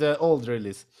and the old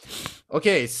release.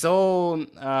 Okay, so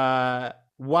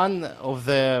one of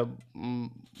the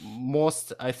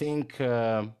most, I think,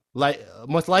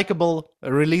 most likable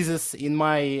releases in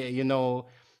my,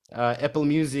 Apple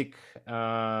Music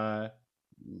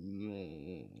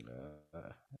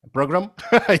program.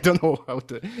 I don't know how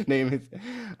to name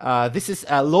it. This is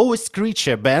a Lowest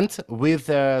Creature band with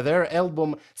their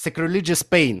album Sacrilegious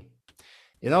Pain.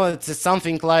 It's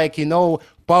something like,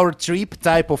 power trip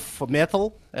type of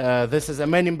metal. This is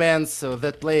many bands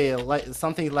that play like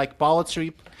something like power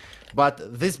trip, but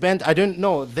this band, I don't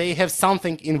know, they have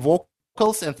something in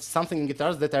vocals and something in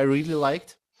guitars that I really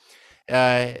liked.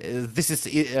 This is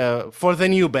for the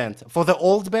new band. For the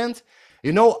old band,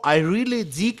 I really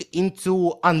dig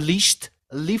into Unleashed,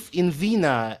 Live in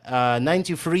Vienna,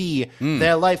 93,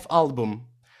 their live album.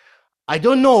 I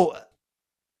don't know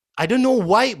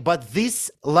why, but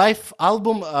this live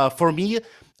album for me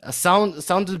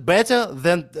sounded better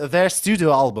than their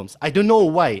studio albums. I don't know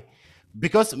why.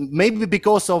 Maybe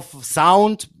because of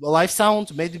live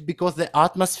sound, maybe because the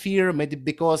atmosphere, maybe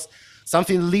because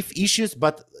something Leaf Issues,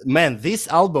 but man, this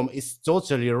album is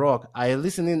totally rock. I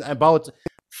listened in about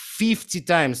 50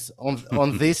 times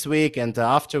on this week and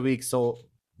after week, so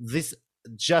this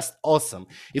just awesome.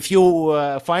 If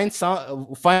you find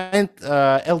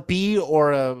LP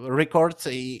or records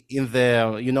in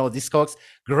the Discogs,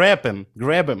 grab them.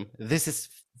 This is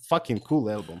fucking cool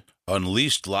album.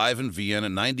 Unleashed live in Vienna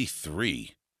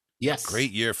 '93. Yes,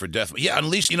 great year for death. Yeah,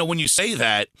 Unleashed. When you say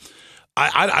that,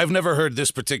 I've never heard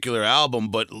this particular album,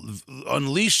 but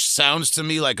Unleashed sounds to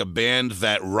me like a band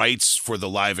that writes for the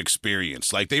live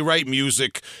experience. Like they write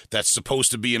music that's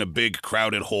supposed to be in a big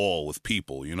crowded hall with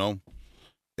people.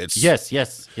 It's yes.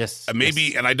 Maybe,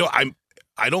 yes. And I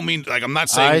don't mean, like, I'm not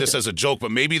saying this as a joke,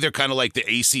 but maybe they're kind of like the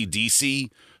AC/DC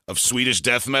of Swedish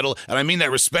death metal, and I mean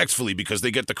that respectfully because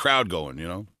they get the crowd going.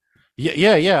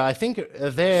 Yeah. I think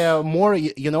they're more,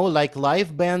 like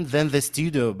live band than the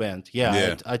studio band.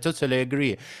 Yeah. I totally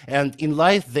agree. And in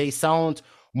live, they sound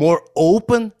more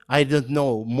open. I don't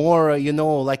know, more,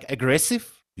 like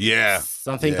aggressive. Yeah,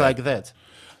 something like that.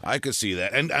 I could see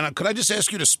that. And could I just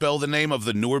ask you to spell the name of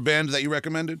the newer band that you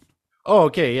recommended? Oh,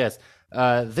 okay, yes.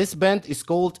 This band is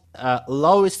called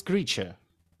Lowest Creature.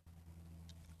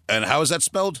 And how is that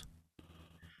spelled?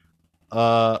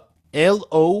 Lowest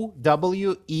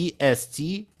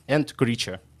and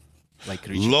Creature. Like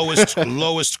creature.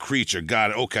 Lowest Creature.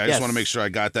 Got it. Okay, I just want to make sure I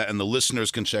got that, and the listeners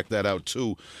can check that out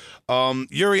too.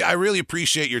 Juri, I really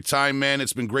appreciate your time, man.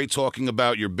 It's been great talking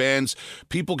about your bands.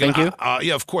 People can, Thank you.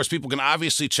 Yeah, of course. People can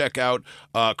obviously check out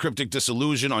Cryptic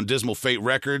Dissolution on Dismal Fate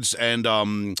Records and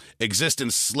Exist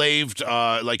Enslaved.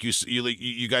 Like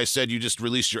you guys said, you just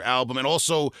released your album, and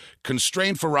also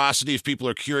Constrained Ferocity. If people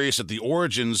are curious at the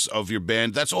origins of your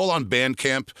band, that's all on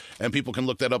Bandcamp, and people can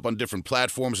look that up on different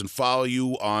platforms and follow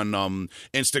you on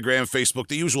Instagram, Facebook,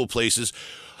 the usual places.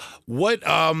 What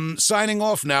signing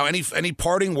off now, any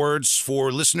parting words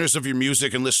for listeners of your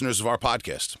music and listeners of our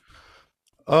podcast?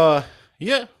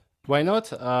 Yeah, why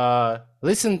not?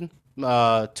 Listen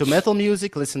to metal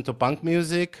music, listen to punk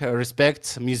music,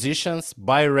 respect musicians,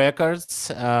 buy records,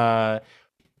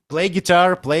 play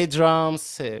guitar, play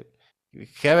drums,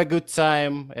 have a good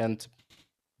time, and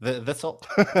that's all.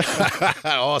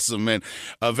 Awesome, man.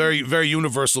 A very, very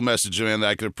universal message, man, that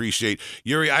I could appreciate.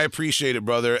 Juri, I appreciate it,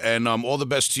 brother, and all the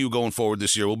best to you going forward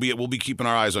this year. We'll be keeping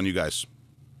our eyes on you guys.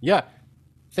 Yeah,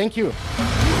 thank you.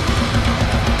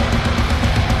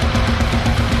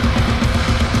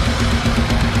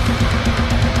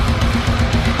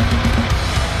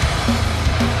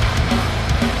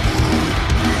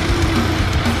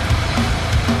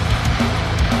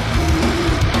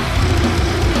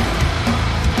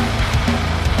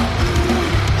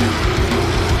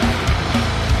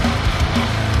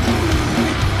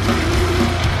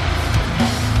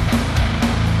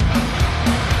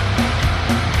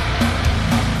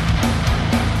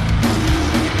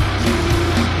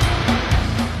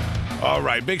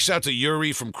 Big shout out to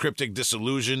Juri from Cryptic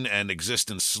Dissolution and Exist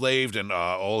Enslaved and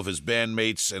all of his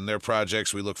bandmates and their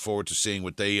projects. We look forward to seeing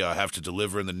what they have to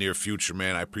deliver in the near future,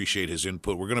 man. I appreciate his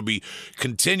input. We're going to be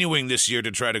continuing this year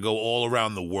to try to go all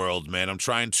around the world, man. I'm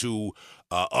trying to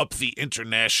up the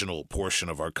international portion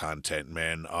of our content,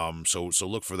 man. So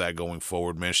look for that going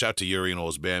forward, man. Shout out to Juri and all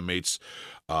his bandmates.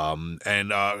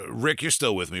 And Rick, you're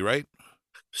still with me, right?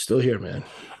 Still here, man.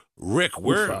 Rick,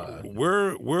 we're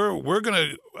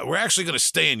actually gonna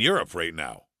stay in Europe right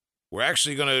now. We're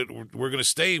gonna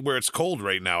stay where it's cold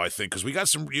right now, I think, because we got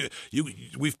some.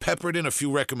 We've peppered in a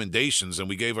few recommendations, and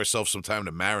we gave ourselves some time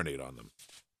to marinate on them.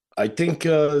 I think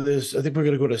I think we're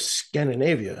gonna go to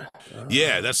Scandinavia.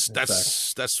 Yeah,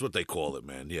 that's what they call it,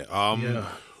 man. Yeah. Yeah.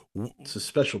 It's a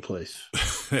special place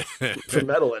for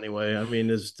metal, anyway. I mean,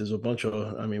 there's a bunch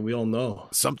of. I mean, we all know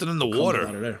something in the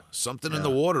water. Something in the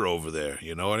water over there.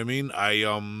 You know what I mean?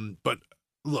 But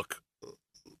look,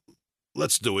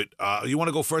 let's do it. You want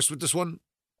to go first with this one?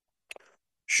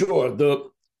 Sure. The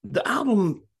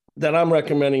album that I'm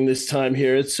recommending this time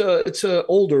here, it's a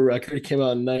older record. It came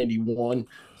out in '91.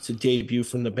 It's a debut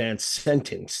from the band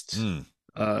Sentenced.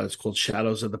 It's called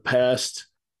Shadows of the Past.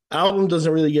 Album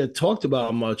doesn't really get talked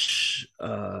about much.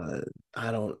 I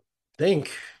don't think.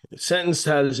 Sentenced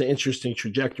has an interesting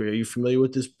trajectory. Are you familiar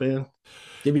with this band?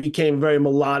 They became very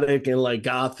melodic and like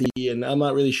gothy, and I'm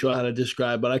not really sure how to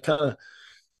describe, but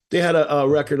they had a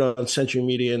record on Century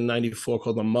Media in '94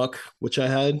 called The Muck, which I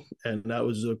had, and that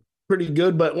was pretty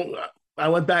good. But I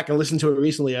went back and listened to it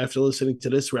recently after listening to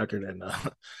this record, and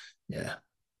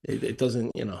it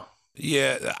doesn't,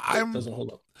 Yeah, it doesn't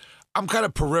hold up. I'm kind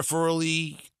of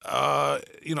peripherally,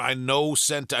 I know of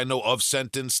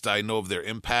Sentenced. I know of their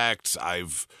impact.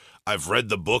 I've read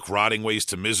the book Rotting Ways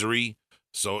to Misery.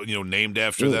 So, named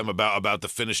after them, about the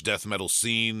Finnish death metal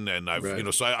scene. And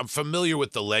so I'm familiar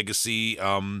with the legacy.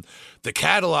 The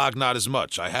catalog, not as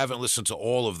much. I haven't listened to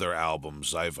all of their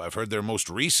albums. I've heard their most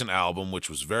recent album, which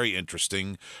was very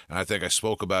interesting. And I think I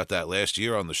spoke about that last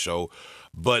year on the show.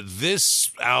 But this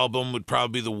album would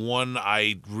probably be the one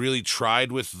I really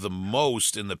tried with the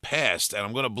most in the past. And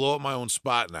I'm going to blow up my own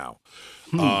spot now.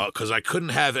 Because I couldn't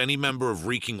have any member of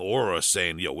Reeking Aura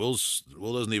saying, "Yo, Will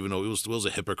doesn't even know. Will's a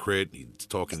hypocrite. He's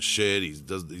talking shit. He's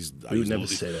never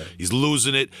say that. He's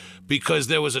losing it." Because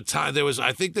there was a time.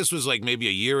 I think this was like maybe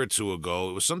a year or two ago.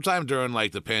 It was sometime during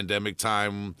like the pandemic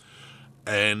time,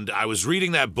 and I was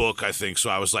reading that book. I think so.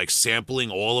 I was like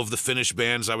sampling all of the Finnish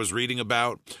bands I was reading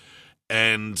about,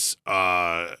 and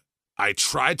I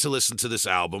tried to listen to this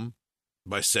album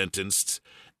by Sentenced.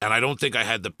 And I don't think I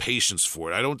had the patience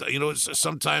for it.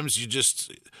 Sometimes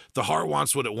the heart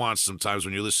wants what it wants sometimes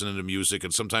when you're listening to music,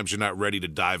 and sometimes you're not ready to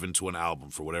dive into an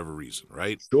album for whatever reason,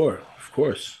 right? Sure, of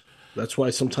course. That's why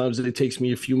sometimes it takes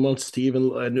me a few months to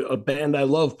even, a band I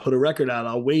love put a record out.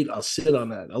 I'll wait, I'll sit on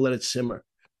that, I'll let it simmer.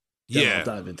 Then I'll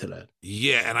dive into that.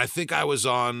 Yeah, and I think I was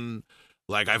on,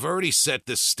 like, I've already set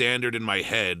this standard in my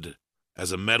head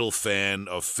as a metal fan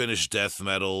of Finnish death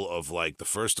metal, of like the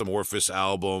first Amorphous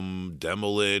album,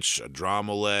 Demolich,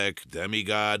 Adramelech,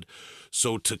 Demigod.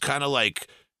 So to kind of like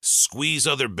squeeze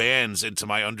other bands into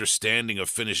my understanding of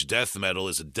Finnish death metal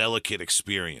is a delicate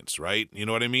experience, right? You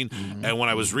know what I mean? Mm-hmm. And when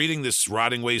I was reading this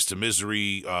Rotting Ways to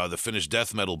Misery, the Finnish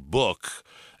death metal book,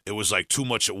 it was like too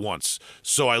much at once.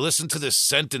 So I listened to this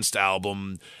Sentenced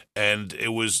album, and it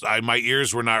was my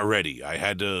ears were not ready. I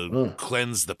had to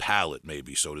cleanse the palate,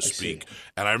 maybe, so to speak.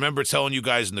 And I remember telling you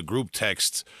guys in the group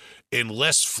text, in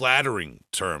less flattering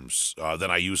terms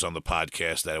than I use on the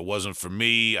podcast, that it wasn't for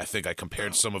me. I think I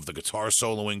compared some of the guitar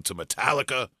soloing to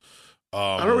Metallica.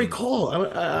 I don't recall.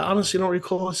 I honestly don't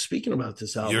recall us speaking about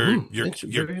this album. You're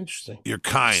very interesting. You're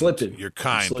kind. Slipping. You're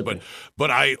kind. But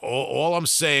all I'm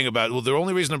saying about, the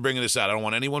only reason I'm bringing this out, I don't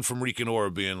want anyone from Reeking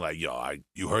Aura being like, "Yo,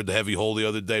 you heard the Heavy Hole the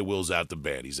other day. Will's out the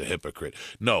band. He's a hypocrite."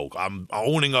 No, I'm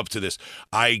owning up to this.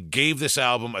 I gave this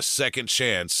album a second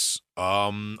chance.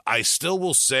 I still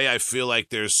will say I feel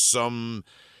like there's some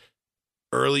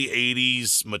early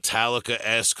 80s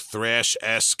Metallica-esque,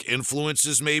 thrash-esque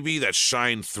influences maybe that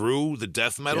shine through the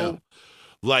death metal. Yeah.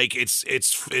 Like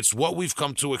it's what we've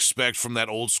come to expect from that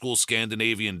old school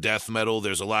Scandinavian death metal.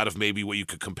 There's a lot of maybe what you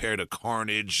could compare to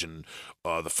Carnage and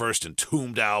the first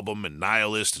Entombed album and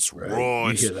Nihilist. It's raw,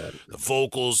 it's the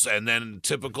vocals, and then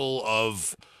typical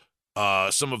of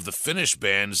some of the Finnish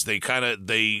bands, they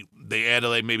add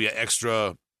like maybe an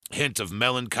extra hint of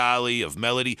melancholy, of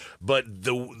melody, but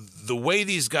the way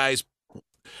these guys,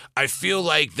 I feel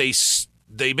like they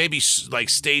maybe like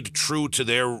stayed true to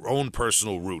their own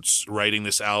personal roots, writing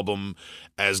this album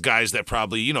as guys that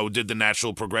probably did the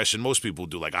natural progression most people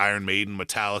do, like Iron Maiden,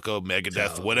 Metallica,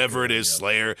 Megadeth, whatever it is,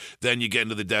 Slayer. Then you get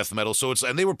into the death metal. So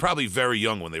and they were probably very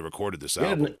young when they recorded this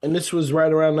album. And this was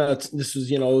right around that. This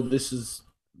is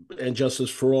And Justice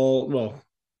for All. Well,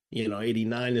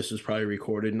 89. This was probably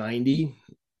recorded 90.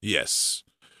 Yes.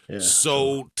 Yeah.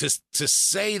 So to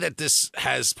say that this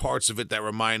has parts of it that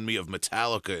remind me of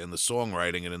Metallica in the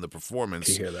songwriting and in the performance,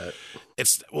 you hear that?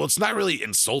 It's not really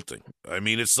insulting. I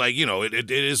mean, it's like, it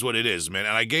is what it is, man.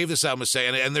 And I gave this album a say,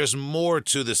 and there's more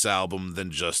to this album than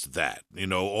just that.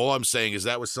 All I'm saying is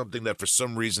that was something that for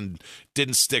some reason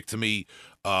didn't stick to me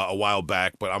a while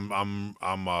back, but I'm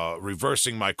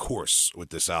reversing my course with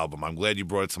this album. I'm glad you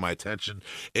brought it to my attention.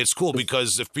 It's cool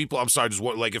because if people, the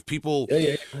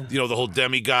whole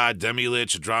Demigod,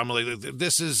 Demilich, Adramelech,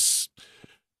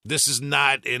 this is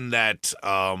not in that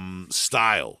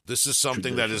style. This is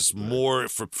something that is more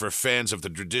for fans of the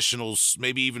traditional,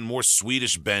 maybe even more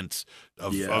Swedish bent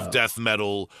of death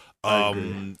metal.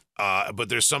 But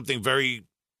there's something very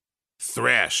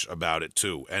thrash about it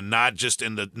too, and not just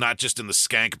in the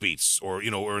skank beats or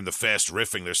in the fast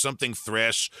riffing. There's something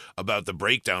thrash about the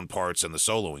breakdown parts and the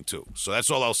soloing too. So that's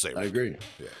all I'll say. I agree.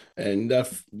 Yeah. And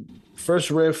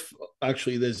first riff,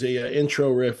 actually, there's a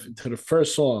intro riff to the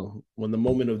first song when the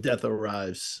moment of death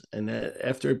arrives, and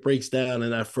after it breaks down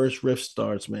and that first riff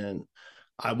starts, man,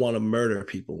 I want to murder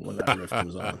people when that riff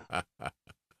comes on.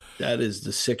 That is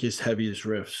the sickest, heaviest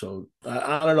riff. So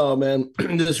I don't know, man.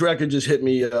 This record just hit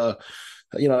me. I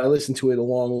listened to it a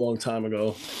long, long time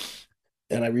ago,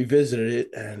 and I revisited it,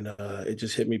 and it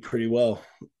just hit me pretty well.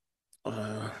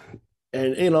 I'm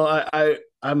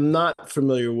not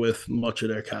familiar with much of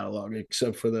their catalog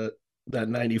except for that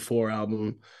 '94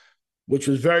 album, which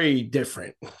was very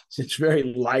different. It's very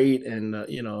light, and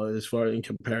as far in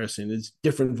comparison, it's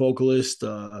different vocalist.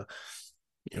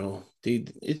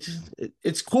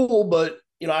 it's cool, but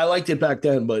I liked it back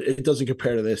then, but it doesn't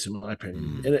compare to this, in my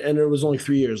opinion. And it was only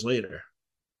 3 years later.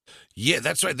 Yeah,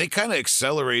 that's right. They kind of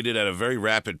accelerated at a very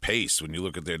rapid pace when you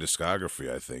look at their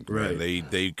discography, I think. Right. Man.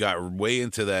 They got way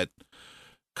into that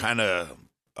kind of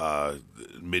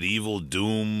medieval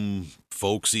doom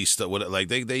folksy stuff. Like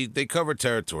they covered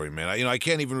territory, man. I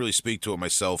can't even really speak to it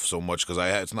myself so much because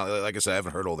it's not, like I said, I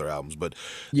haven't heard all their albums, but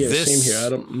same here.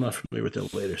 I'm not familiar with their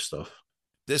later stuff.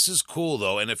 This is cool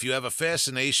though, and if you have a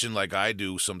fascination like I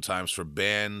do sometimes for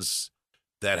bands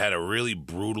that had a really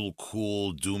brutal,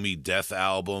 cool, doomy death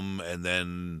album and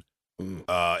then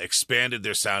expanded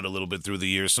their sound a little bit through the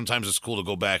years. Sometimes it's cool to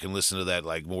go back and listen to that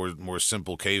like more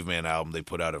simple Caveman album they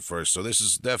put out at first. So this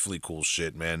is definitely cool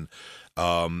shit, man.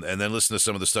 And then listen to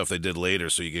some of the stuff they did later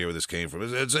so you can hear where this came from.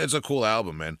 It's a cool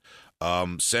album, man.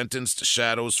 Sentenced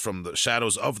Shadows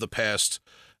of the Past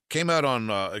came out on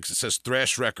it says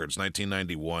Thrash Records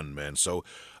 1991, man. So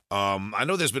I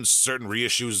know there's been certain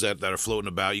reissues that are floating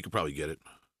about. You could probably get it.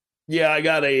 Yeah,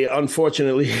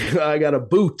 unfortunately, I got a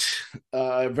boot,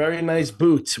 a very nice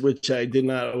boot, which I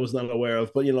was not aware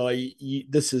of. But,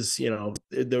 this is,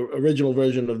 the original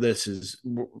version of this is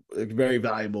very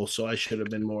valuable. So I should have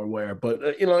been more aware. But,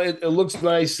 it looks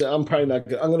nice. I'm going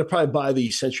to probably buy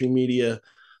the Century Media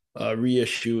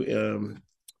reissue.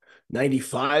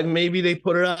 95, maybe they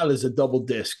put it out as a double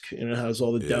disc, and it has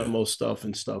all the demo stuff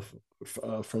and stuff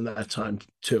from that time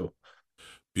too.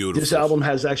 Beautiful. This album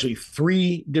has actually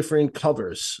 3 different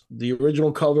covers: the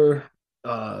original cover,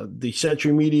 the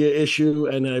Century Media issue,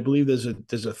 and I believe there's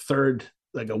a third,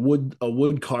 like a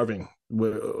wood carving.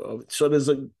 So there's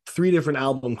like 3 different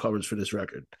album covers for this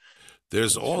record.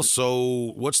 There's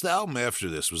also, what's the album after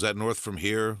this? Was that North From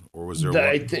Here, or was there one?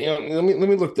 Let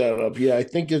me look that up. Yeah, I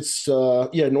think it's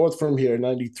North From Here,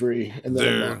 93, and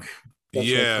then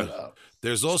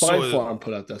there's also Spine Farm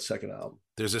put out that second album.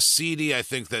 There's a CD I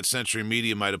think that Century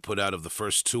Media might have put out of the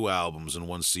first 2 albums in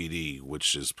one CD,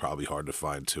 which is probably hard to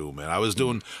find too, man. I was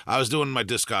doing my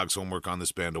Discogs homework on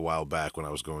this band a while back when I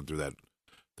was going through that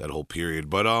whole period.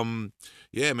 But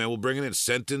yeah, man, we'll bring it in.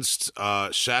 Sentenced,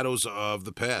 Shadows of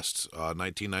the Past,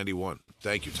 1991.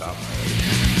 Thank you, Tom.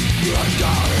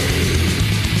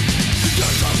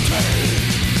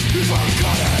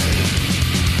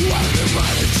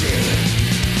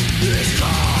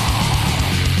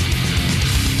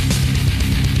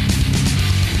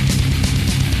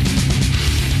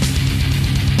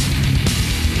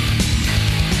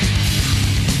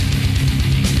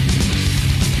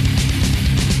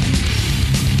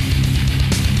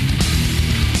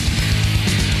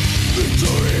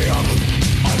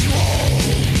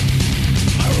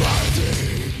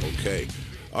 Okay.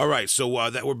 All right, so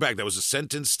that we're back. That was a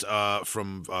Sentenced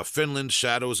from Finland,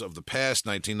 Shadows of the Past,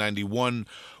 1991.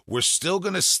 We're still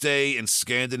going to stay in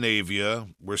Scandinavia.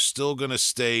 We're still going to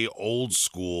stay old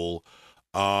school.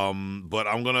 But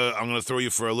I'm gonna throw you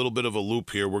for a little bit of a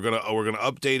loop here. We're gonna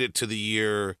update it to the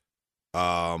year.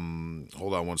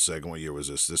 Hold on one second. What year was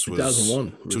this? This was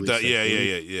 2001. Yeah.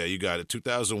 You got it.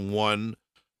 2001.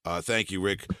 Thank you,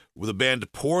 Rick. With the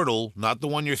band Portal, not the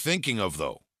one you're thinking of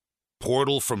though.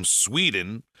 Portal from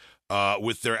Sweden,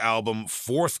 with their album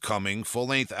Forthcoming,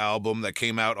 full-length album that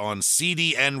came out on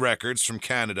CDN Records from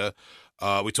Canada.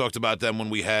 We talked about them when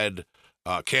we had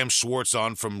Cam Schwartz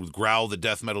on from Growl, the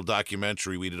death metal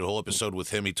documentary. We did a whole episode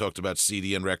with him. He talked about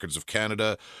CDN Records of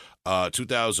Canada.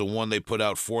 2001, they put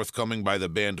out Forthcoming by the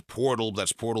band Portal.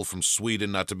 That's Portal from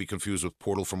Sweden, not to be confused with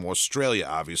Portal from Australia,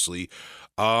 obviously.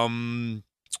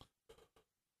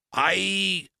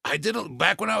 I did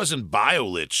back when I was in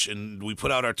BioLitch and we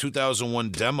put out our 2001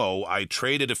 demo. I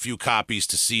traded a few copies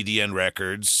to CDN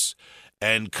Records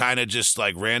and kind of just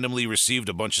like randomly received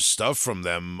a bunch of stuff from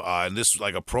them. And this,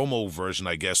 like a promo version,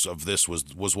 I guess, of this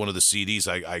was one of the CDs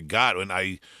I got and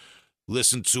I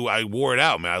listened to. I wore it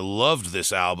out, man. I loved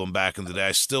this album back in the day.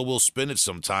 I still will spin it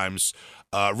sometimes.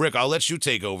 Rick, I'll let you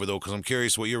take over though, because I'm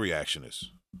curious what your reaction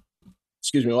is.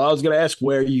 Excuse me. Well, I was going to ask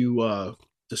where you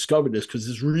discovered this, because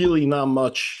there's really not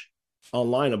much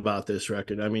online about this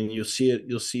record. I mean, you'll see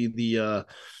the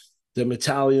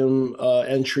Metallium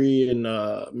entry and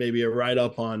maybe a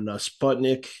write-up on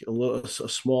Sputnik, a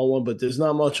small one, but there's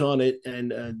not much on it.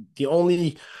 And the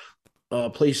only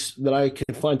place that I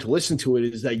can find to listen to it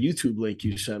is that YouTube link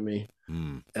you sent me.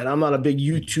 And I'm not a big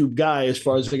YouTube guy as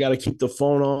far as I got to keep the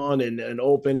phone on and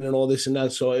open and all this and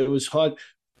that. So it was hard.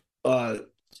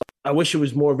 I wish it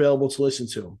was more available to listen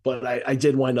to, but I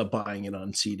did wind up buying it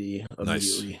on CD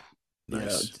immediately.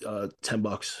 Nice. Yeah,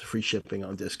 $10 free shipping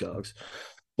on Discogs.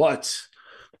 But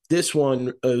this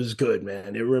one is good,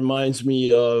 man. It reminds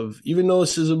me of, even though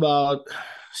this is about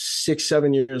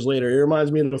 6-7 years later. It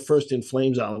reminds me of the first In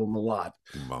Flames album a lot.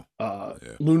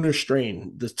 Lunar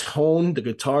Strain, the tone, the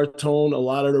guitar tone, a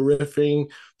lot of the riffing,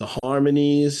 the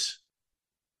harmonies,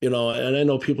 and I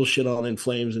know people shit on In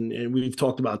Flames, and we've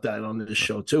talked about that on this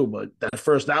show too, but that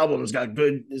first album has got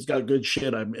good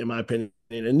shit, in my opinion.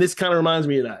 And this kind of reminds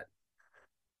me of that.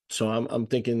 So I'm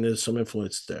thinking there's some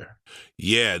influence there.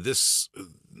 Yeah,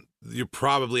 you're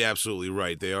probably absolutely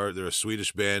right. They're a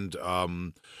Swedish band.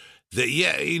 Of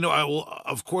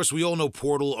course, we all know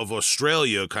Portal of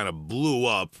Australia kind of blew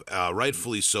up,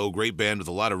 rightfully so. Great band with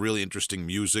a lot of really interesting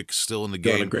music still in the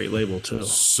game. Got a great label, too.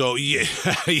 So, yeah,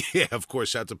 yeah, of course,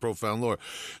 shout out to Profound Lore.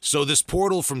 So this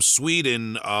Portal from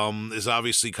Sweden is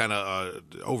obviously kind of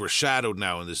overshadowed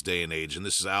now in this day and age. And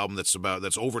this is an album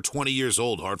that's over 20 years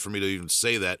old. Hard for me to even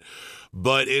say that.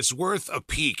 But it's worth a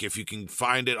peek if you can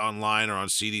find it online or on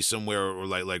CD somewhere, or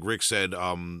like Rick said,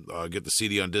 get the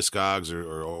CD on Discogs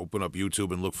or open up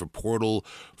YouTube and look for Portal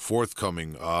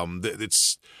forthcoming.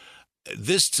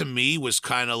 This to me was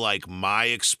kind of like my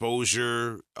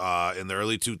exposure in the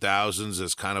early 2000s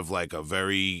as kind of like a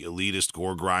very elitist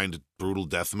gore grind, brutal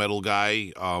death metal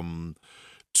guy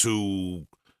to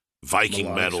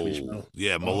Viking metal.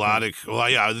 Yeah, melodic. Well,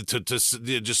 yeah, to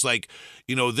just like,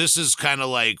 this is kind of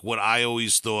like what I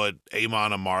always thought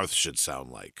Amon Amarth should sound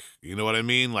like. You know what I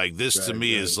mean? Like this to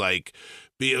me is like,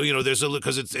 there's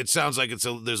because it sounds like there's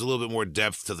a little bit more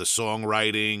depth to the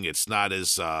songwriting. It's not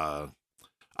as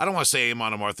I don't want to say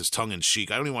Amon Amarth is tongue-in-cheek.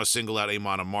 I don't even want to single out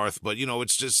Amon Amarth, but,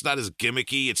 it's just not as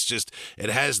gimmicky. It's just, it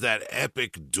has that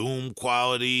epic doom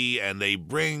quality, and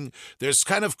there's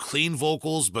kind of clean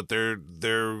vocals, but they're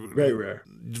very rare.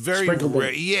 Very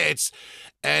rare. Yeah, it's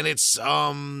I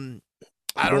don't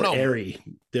know. Airy.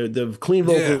 The clean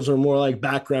vocals are more like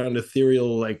background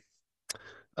ethereal, like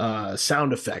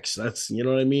sound effects. That's, you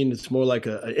know what I mean? It's more like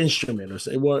an instrument,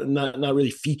 or not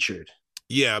really featured.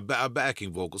 Yeah, a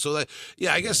backing vocal. So that,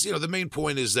 I guess the main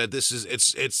point is that this is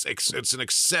it's an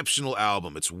exceptional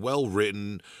album. It's well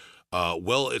written,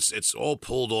 it's all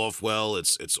pulled off well.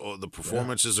 It's all, the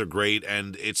performances are great,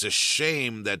 and it's a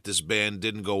shame that this band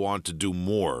didn't go on to do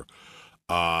more,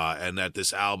 and that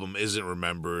this album isn't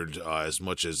remembered as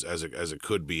much as it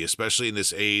could be, especially in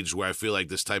this age where I feel like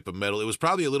this type of metal, it was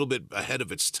probably a little bit ahead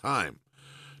of its time,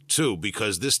 too,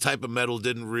 because this type of metal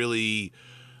didn't really.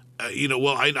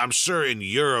 I'm sure in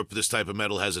Europe this type of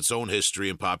metal has its own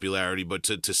history and popularity, but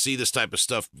to see this type of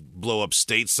stuff blow up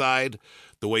stateside,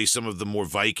 the way some of the more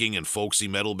Viking and folksy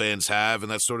metal bands have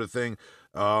and that sort of thing,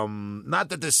 not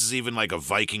that this is even like a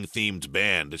Viking-themed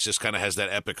band. It just kind of has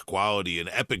that epic quality and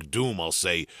epic doom, I'll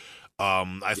say.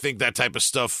 I think that type of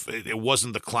stuff, it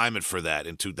wasn't the climate for that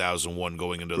in 2001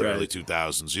 going into the early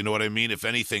 2000s. You know what I mean? If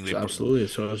anything, absolutely.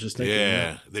 So I was just thinking.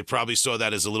 Yeah, they probably saw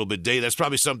that as a little bit dated. That's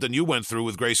probably something you went through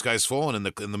with Gray Skies Fallen in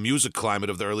the music climate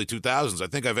of the early 2000s. I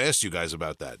think I've asked you guys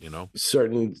about that,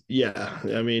 Certain, yeah.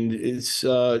 I mean, it's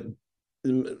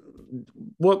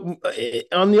what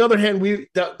on the other hand,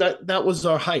 that was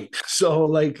our height. So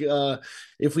like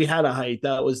if we had a height,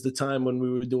 that was the time when we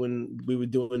were doing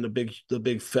the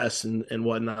big fest and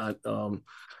whatnot.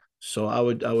 So I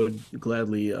would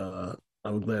gladly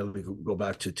go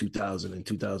back to 2000 and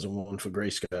 2001 for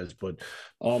Gray Skies. But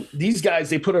these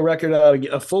guys, they put a record out,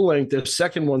 a full length, their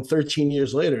second one 13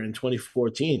 years later in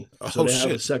 2014. So they have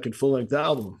a second full length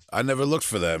album. I never looked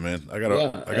for that, man. I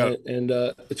got and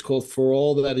it's called For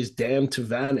All That Is Damned to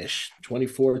Vanish,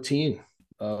 2014,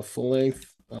 full length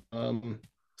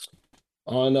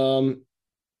on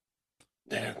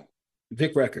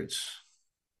Vic Records.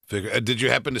 Did you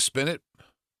happen to spin it?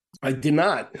 I did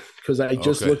not, because I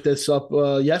just looked this up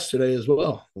yesterday as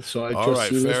well. So all right,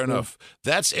 fair enough.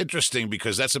 That's interesting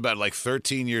because that's about like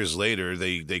 13 years later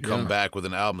they come back with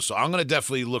an album. So I'm going to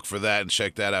definitely look for that and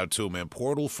check that out too, man.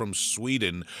 Portal from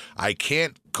Sweden. I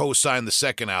can't co-sign the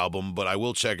second album, but I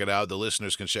will check it out. The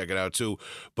listeners can check it out too.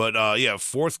 But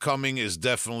forthcoming is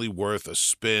definitely worth a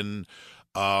spin.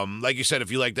 Like you said,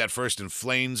 if you like that first In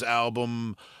Flames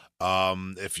album,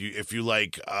 if you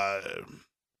like.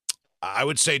 I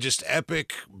would say just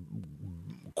epic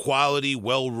quality,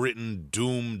 well-written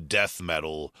doom death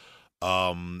metal.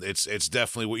 It's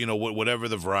definitely, whatever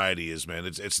the variety is, man.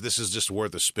 This is just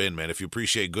worth a spin, man. If you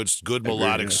appreciate good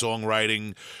melodic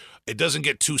songwriting, it doesn't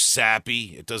get too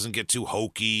sappy, it doesn't get too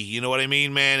hokey. You know what I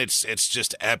mean, man? It's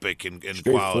just epic and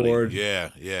quality.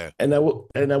 Yeah. And I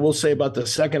will say about the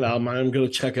second album, I'm going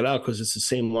to check it out because it's the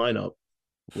same lineup.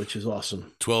 which is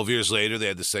awesome. 12 years later, they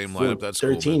had the same lineup. That's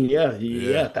 13, cool, man.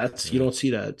 Yeah. That's you don't see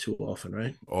that too often,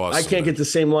 right? Awesome, I can't man. get the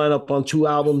same lineup on 2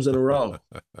 albums in a row.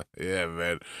 Yeah,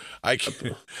 man.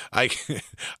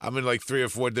 I'm in like 3 or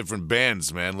 4 different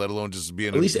bands, man. Let alone just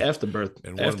being at least Afterbirth.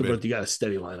 Afterbirth, you got a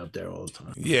steady lineup there all the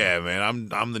time. Yeah, man.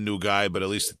 I'm the new guy, but at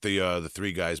least the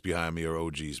 3 guys behind me are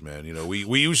OGs, man. You know,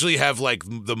 we usually have like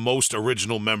the most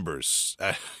original members.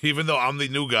 Even though I'm the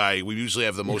new guy, we usually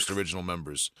have the most original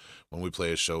members when we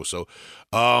play a show. So,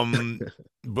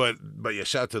 but yeah,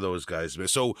 shout out to those guys, man.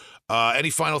 So, any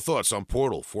final thoughts on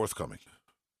Portal forthcoming?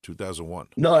 2001.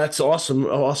 No, that's awesome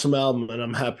album, and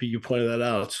I'm happy you pointed that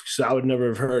out. Because I would never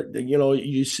have heard. You know,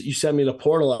 you sent me the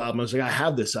Portal album. I was like, I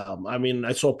have this album. I mean,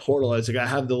 I saw Portal. I was like, I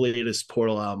have the latest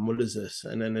Portal album. What is this?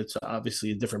 And then it's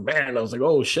obviously a different band. I was like,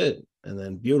 oh shit! And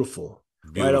then beautiful.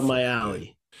 Right up my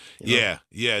alley. Yeah,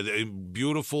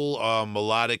 beautiful,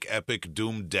 melodic, epic,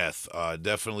 doom death.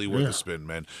 Definitely worth a spin,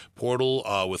 man. Portal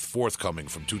with forthcoming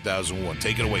from 2001.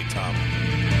 Take it away, Tom.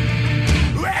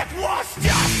 It was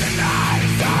just another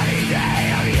sunny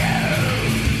day of you,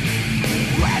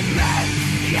 when men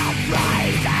your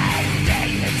pride and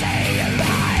dignity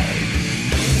alive.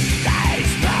 They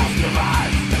spoke to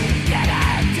us in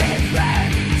a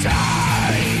different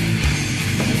time.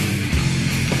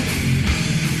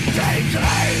 They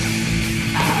claim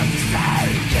of the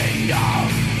kingdom,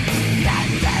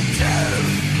 and the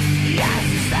truth, yes,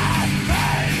 the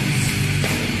friends.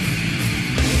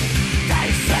 They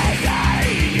say that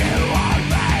you are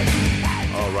bad.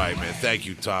 All right, man. Thank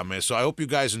you, Tom, man. So I hope you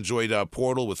guys enjoyed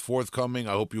Portal with forthcoming.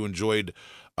 I hope you enjoyed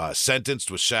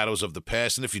Sentenced with Shadows of the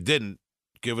Past. And if you didn't,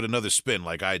 give it another spin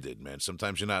like I did, man.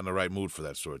 Sometimes you're not in the right mood for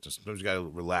that sort. Sometimes you got to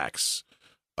relax.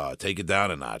 Take it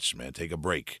down a notch, man. Take a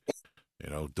break. You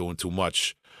know, doing too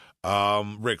much.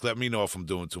 Rick, let me know if I'm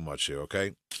doing too much here,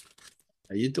 okay?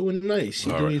 You're doing nice.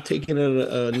 You're taking it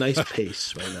at a nice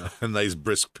pace right now. A nice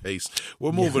brisk pace.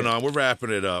 We're moving on. We're wrapping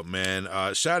it up, man.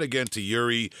 Shout again to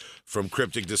Juri from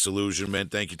Cryptic Dissolution, man.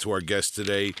 Thank you to our guest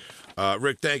today.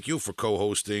 Rick, thank you for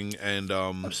co-hosting and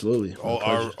absolutely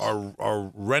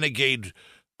our renegade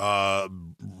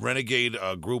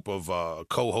group of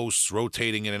co-hosts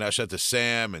rotating in and out. Shout out to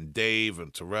Sam and Dave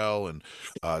and Terrell and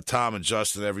Tom and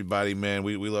Justin, everybody, man.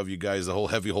 We love you guys, the whole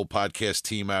podcast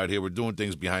team out here. We're doing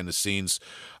things behind the scenes.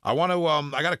 I want to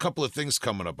I got a couple of things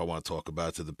coming up I want to talk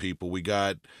about to the people. We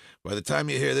got, by the time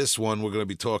you hear this one, we're going to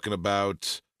be talking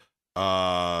about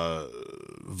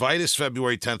Vitus.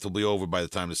 February 10th will be over by the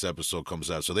time this episode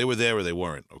comes out. So they were there or they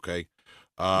weren't, okay?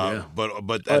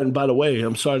 But and by the way,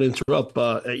 I'm sorry to interrupt.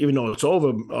 Even though it's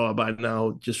over by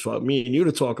now, just for me and you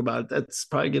to talk about it, that's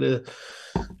probably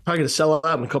gonna sell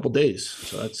out in a couple of days.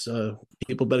 So that's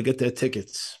people better get their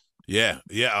tickets. Yeah.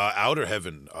 Outer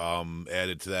Heaven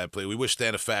added to that play. We wish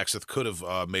Dana Faxeth could have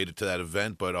made it to that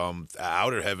event, but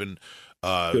Outer Heaven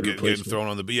getting thrown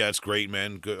on the bill. Yeah, it's great,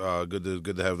 man. Good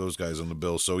to have those guys on the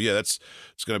bill. So yeah, it's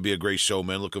gonna be a great show,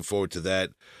 man. Looking forward to that.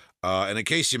 And in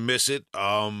case you miss it,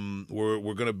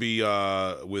 we're gonna be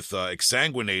with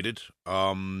Exsanguinated.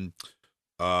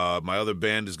 My other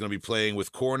band is gonna be playing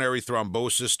with Coronary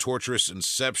Thrombosis, Torturous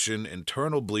Inception,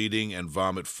 Internal Bleeding, and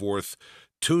Vomit Forth,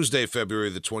 Tuesday, February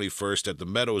the 21st at the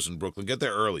Meadows in Brooklyn. Get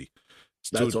there early.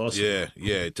 That's awesome. Yeah.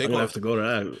 I'm gonna have to go to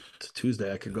that.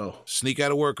 Tuesday I could go. Sneak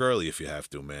out of work early if you have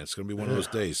to, man. It's gonna be one of those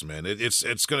days, man.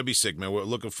 It's gonna be sick, man. We're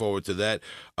looking forward to that.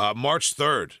 March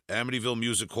 3rd, Amityville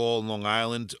Music Hall in Long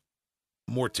Island.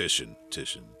 Mortician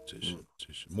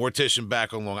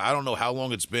back on Long Island. I don't know how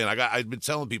long it's been. I've been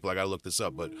telling people I gotta look this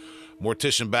up, but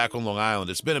Mortician back on Long Island.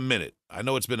 It's been a minute. I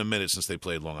know it's been a minute since they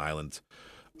played Long Island.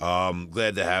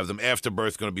 Glad to have them.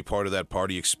 Afterbirth going to be part of that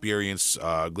party experience.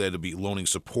 Glad to be loaning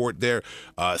support there.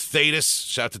 Thetis,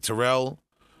 shout out to Terrell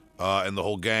and the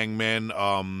whole gang, man.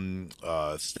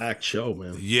 Stacked show,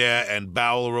 man. Yeah, and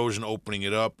Bowel Erosion opening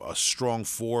it up. A strong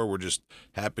 4. We're just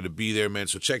happy to be there, man.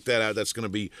 So check that out. That's going to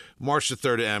be March the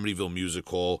 3rd at Amityville Music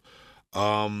Hall.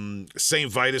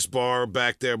 St. Vitus Bar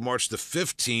back there, March the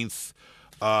 15th.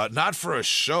 Not for a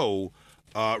show.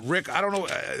 Rick, I don't know,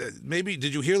 maybe,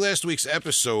 did you hear last week's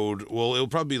episode? Well, it'll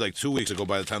probably be like 2 weeks ago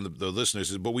by the time the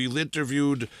listeners, but we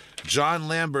interviewed John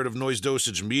Lambert of Noise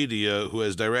Dosage Media, who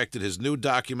has directed his new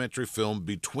documentary film,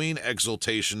 Between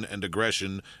Exaltation and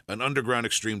Aggression, an underground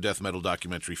extreme death metal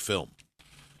documentary film.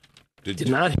 Did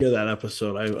not hear that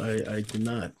episode. I did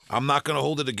not. I'm not going to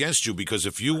hold it against you, because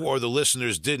if you or the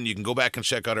listeners didn't, you can go back and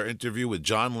check out our interview with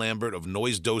John Lambert of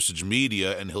Noise Dosage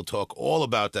Media, and he'll talk all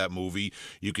about that movie.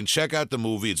 You can check out the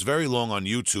movie. It's very long on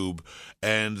YouTube,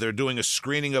 and they're doing a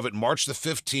screening of it March the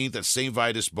 15th at St.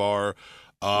 Vitus Bar.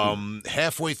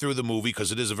 Halfway through the movie,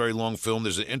 because it is a very long film,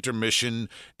 there's an intermission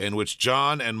in which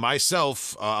John and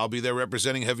myself, I'll be there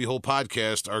representing Heavy Hole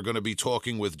Podcast, are going to be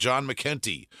talking with John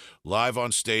McEntee live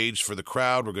on stage for the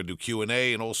crowd. We're going to do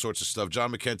Q&A and all sorts of stuff.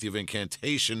 John McEntee of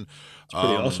Incantation. Pretty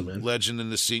awesome, man. Legend in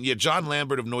the scene. Yeah, John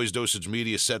Lambert of Noise Dosage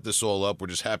Media set this all up. We're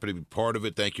just happy to be part of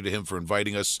it. Thank you to him for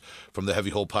inviting us from the Heavy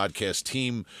Hole Podcast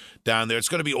team down there. It's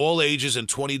going to be all ages and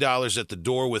 $20 at the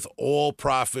door, with all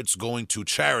profits going to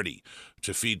charity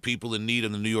to feed people in need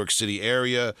in the New York City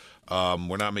area.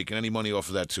 We're not making any money off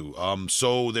of that, too.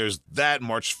 So there's that.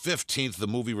 March 15th, the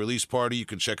movie release party. You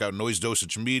can check out Noise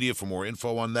Dosage Media for more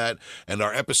info on that. And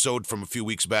our episode from a few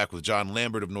weeks back with John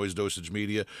Lambert of Noise Dosage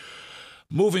Media.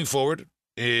 Moving forward,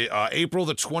 April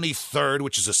the 23rd,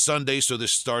 which is a Sunday, so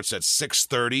this starts at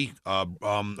 6:30,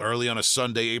 early on a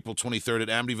Sunday, April 23rd at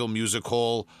Amityville Music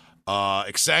Hall.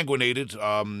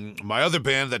 Exsanguinated, my other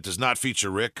band that does not feature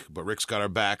Rick, but Rick's got our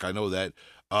back, I know that.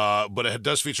 But it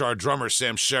does feature our drummer,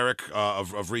 Sam Sherrick,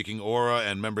 of Reeking Aura,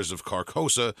 and members of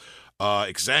Carcosa.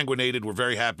 Exsanguinated, we're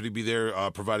very happy to be there,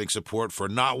 providing support for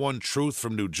Not One Truth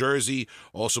from New Jersey,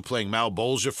 also playing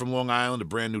Malbolgia from Long Island, a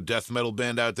brand new death metal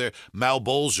band out there.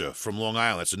 Malbolgia from Long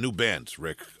Island, it's a new band,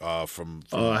 Rick. From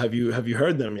have you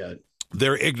heard them yet?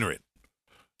 They're ignorant.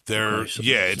 They're so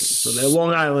they're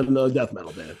Long Island death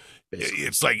metal band. Basically.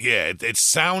 It's like, it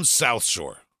sounds South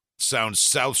Shore. Sounds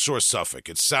South Shore Suffolk.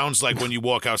 It sounds like when you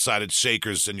walk outside at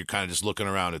Shakers and you're kind of just looking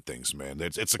around at things, man.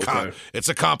 It's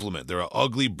a compliment. They're an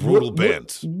ugly, brutal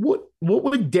band. What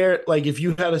would Dare, like, if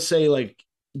you had to say, like,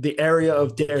 the area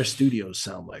of Dare Studios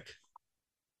sound like?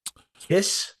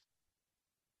 Kiss?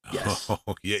 Yes.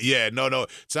 Oh, yeah. No. It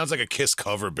sounds like a Kiss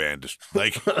cover band.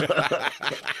 Like,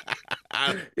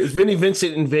 it's Vinnie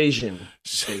Vincent Invasion.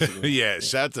 Yeah,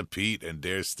 shout out to Pete and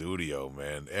Dare Studio,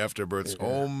 man. Afterbirth's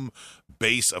home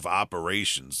base of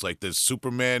operations. Like the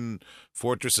Superman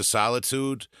Fortress of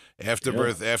Solitude.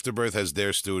 Afterbirth has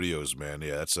Dare Studios, man.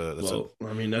 Yeah, that's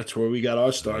that's where we got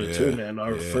our start too, man.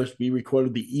 We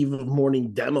recorded the Eve of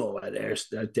Morning demo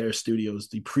at Dare Studios.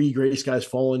 The pre-Gray Skies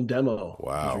Fallen demo.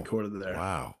 Wow. Was recorded there.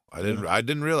 Wow. I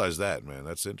didn't realize that, man.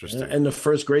 That's interesting. And the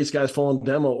first Gray Skies Fallen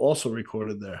demo also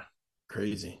recorded there.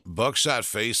 Crazy. Buckshot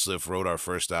Facelift wrote our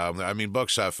first album. I mean,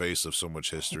 Buckshot Facelift, so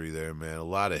much history there, man. A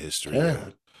lot of history. Yeah,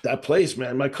 there. That place,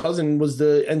 man. My cousin was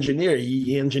the engineer.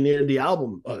 He engineered the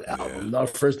album. Our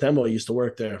first demo. I used to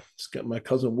work there. My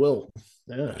cousin Will.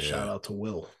 Yeah, shout out to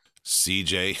Will.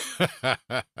 CJ.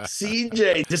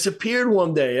 CJ disappeared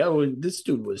one day. This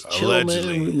dude was chill,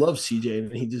 Allegedly. man. We love CJ,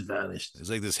 and he just vanished.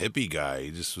 He's like this hippie guy. He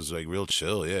just was like real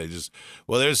chill. Yeah,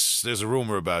 there's a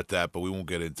rumor about that, but we won't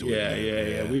get into it.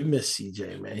 Yeah. We miss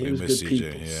CJ, man. He was good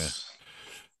people.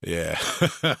 Yeah.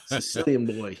 Sicilian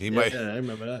boy. I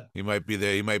remember that. He might be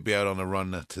there. He might be out on the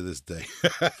run to this day.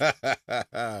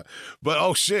 But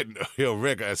oh shit,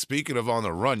 Rick. Speaking of on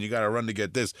the run, you got to run to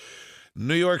get this.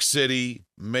 New York City,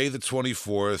 May the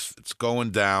 24th. It's going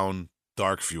down.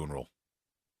 Dark Funeral.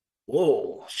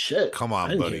 Whoa, shit. Come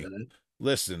on, buddy.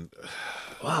 Listen.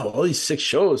 Wow, all these 6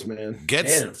 shows, man.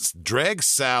 Drag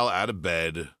Sal out of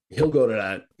bed. He'll go to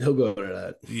that.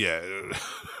 Yeah.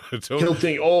 He'll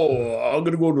think, I'm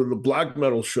going to go to the black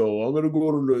metal show. I'm going to go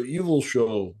to the evil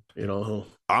show.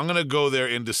 I'm going to go there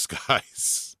in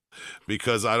disguise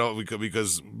because all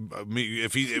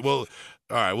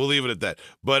right, we'll leave it at that.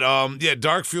 But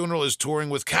Dark Funeral is touring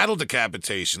with Cattle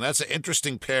Decapitation. That's an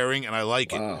interesting pairing, and I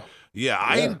like it.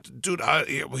 Yeah,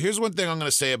 here's one thing I'm going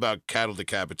to say about Cattle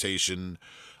Decapitation.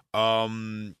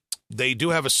 They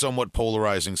do have a somewhat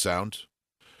polarizing sound.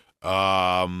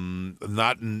 Not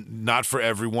for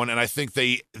everyone, and I think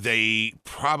they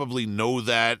probably know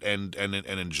that and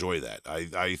enjoy that.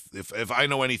 If I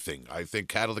know anything, I think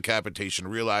Cattle Decapitation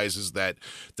realizes that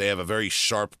they have a very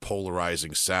sharp,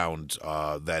 polarizing sound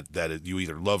that you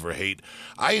either love or hate.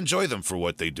 I enjoy them for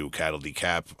what they do. Cattle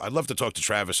Decap. I'd love to talk to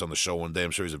Travis on the show one day. I'm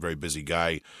sure he's a very busy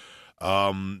guy.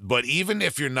 But even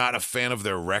if you're not a fan of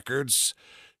their records,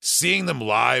 seeing them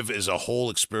live is a whole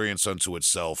experience unto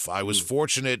itself. I was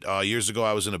fortunate years ago.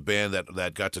 I was in a band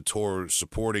that got to tour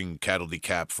supporting Cattle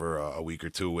Decap for a week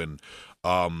or two, and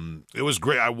it was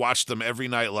great. I watched them every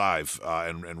night live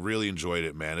and really enjoyed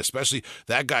it, man. Especially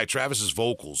that guy, Travis's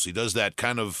vocals. He does that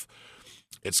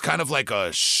it's kind of like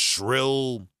a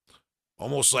shrill,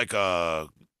 almost like a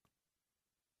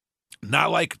not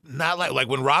like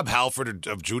when Rob Halford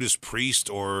of Judas Priest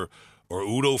or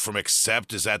Udo from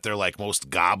Accept is at their like most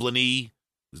goblin-y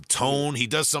tone. He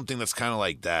does something that's kind of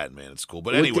like that, man. It's cool.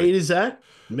 But anyway. What date is that?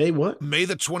 May what? May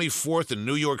the 24th in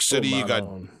New York City. You got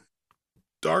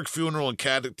Dark Funeral and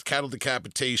Cattle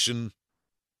Decapitation.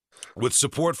 with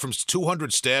support from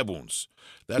 200 Stab Wounds.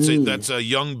 That's a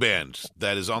young band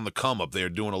that is on the come up. They are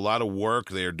doing a lot of work.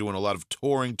 They are doing a lot of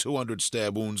touring. 200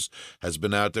 Stab Wounds has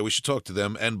been out there. We should talk to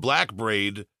them. And Black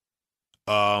Braid,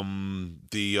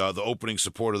 the opening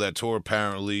support of that tour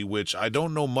apparently, which I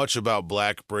don't know much about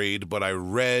Black Braid, but I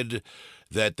read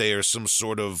that they are some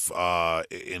sort of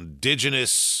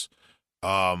indigenous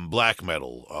black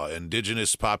metal,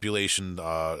 indigenous population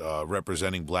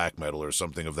representing black metal or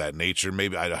something of that nature.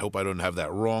 Maybe I hope I don't have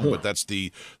that wrong, but that's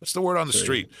the word on the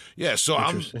street. Yeah, so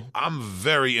I'm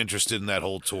very interested in that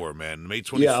whole tour, man. May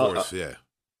 24th. Yeah.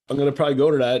 I'm going to probably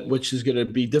go to that, which is going to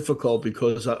be difficult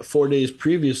because 4 days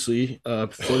previously, 4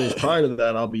 days prior to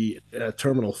that, I'll be at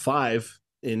Terminal 5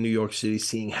 in New York City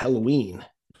seeing Halloween,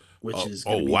 which is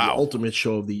going to be the ultimate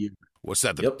show of the year. What's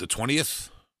that, the 20th?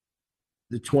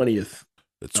 The 20th.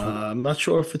 I'm not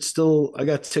sure if it's still. I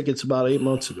got tickets about 8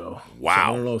 months ago. Wow. So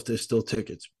I don't know if there's still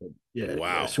tickets, but yeah.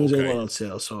 Wow. As soon as they went on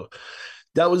sale. So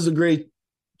that was the great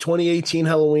 2018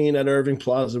 Halloween at Irving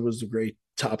Plaza was the great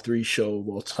top 3 show of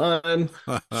all time.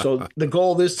 So the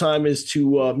goal this time is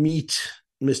to meet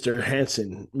Mr.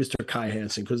 Hansen, Mr. Kai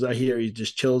Hansen, because I hear he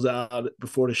just chills out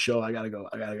before the show. I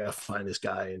gotta find this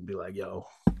guy and be like, yo,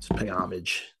 let's pay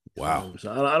homage. Wow.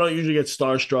 So I don't usually get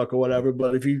starstruck or whatever,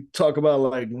 but if you talk about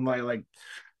like my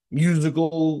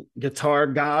musical guitar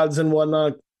gods and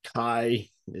whatnot, Kai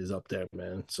is up there,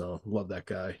 man. So love that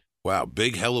guy. Wow,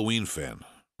 big Halloween fan,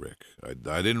 Rick.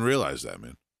 I didn't realize that,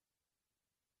 man.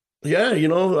 Yeah,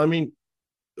 I mean,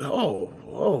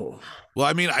 oh. Well,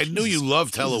 I mean, I knew you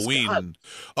loved Halloween. God.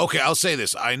 Okay, I'll say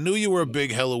this. I knew you were a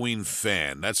big Halloween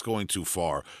fan. That's going too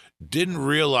far. Didn't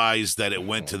realize that it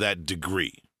went to that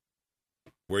degree.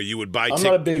 Where you would buy I'm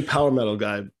not a big power metal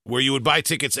guy. Where you would buy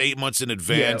tickets 8 months in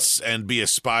advance and be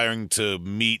aspiring to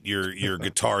meet your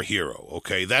guitar hero.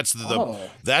 Okay, that's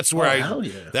that's where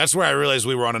I realized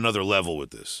we were on another level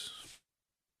with this.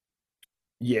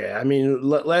 Yeah, I mean,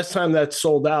 last time that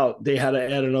sold out, they had to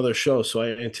add another show, so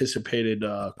I anticipated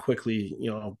quickly,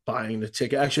 buying the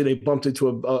ticket. Actually, they bumped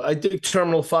into I think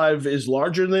Terminal 5 is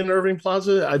larger than Irving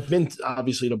Plaza. I've been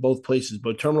obviously to both places,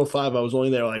 but Terminal 5, I was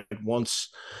only there like once.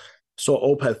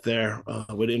 Saw Opeth there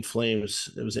with In Flames.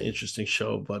 It was an interesting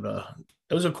show, but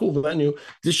it was a cool venue.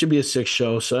 This should be a 6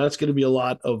 show, so that's going to be a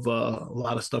lot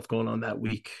of stuff going on that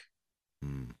week.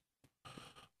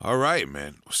 All right,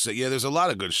 man. So yeah, there's a lot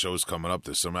of good shows coming up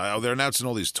this summer. They're announcing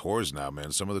all these tours now,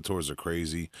 man. Some of the tours are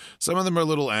crazy. Some of them are a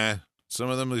little Some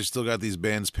of them, you still got these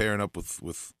bands pairing up with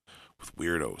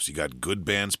weirdos. You got good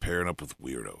bands pairing up with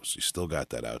weirdos. You still got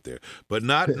that out there, but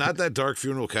not that Dark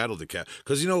Funeral Cattle Decath.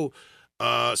 Because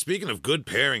speaking of good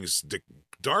pairings,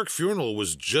 Dark Funeral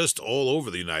was just all over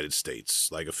the United States.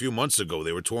 Like a few months ago,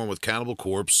 they were touring with Cannibal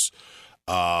Corpse,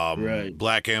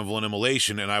 Black Anvil, and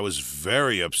Immolation, and I was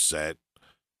very upset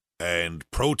and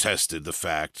protested the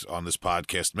fact on this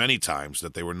podcast many times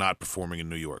that they were not performing in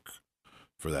New York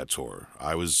for that tour.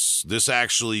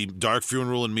 Dark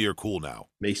Funeral and me are cool now.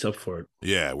 Makes up for it.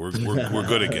 Yeah, we're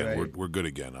good again. Right. We're good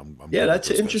again. I'm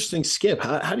that's an interesting skip.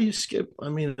 How do you skip? I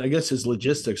mean, I guess it's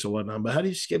logistics or whatnot, but how do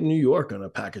you skip New York on a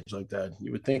package like that?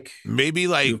 You would think maybe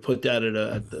like you put that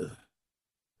at the.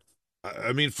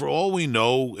 I mean, for all we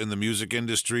know in the music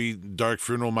industry, Dark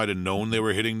Funeral might have known they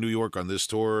were hitting New York on this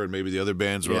tour, and maybe the other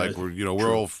bands were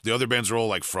the other bands are all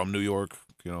like from New York.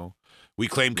 We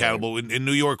claim Cannibal in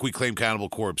New York. We claim Cannibal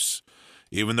Corpse,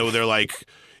 even though they're like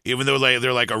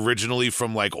originally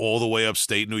from like all the way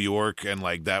upstate New York, and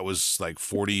like that was like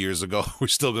 40 years ago. We're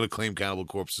still gonna claim Cannibal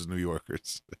Corpse as New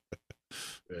Yorkers.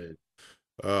 Right.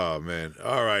 Oh man!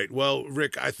 All right. Well,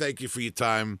 Rick, I thank you for your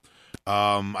time.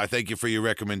 I thank you for your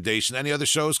recommendation. Any other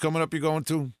shows coming up you're going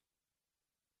to?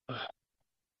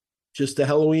 Just the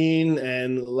Halloween,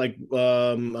 and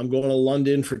I'm going to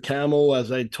London for Camel,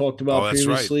 as I talked about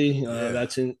previously. Right.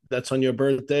 That's on your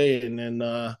birthday, and then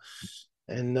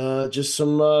just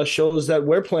some shows that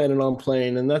we're planning on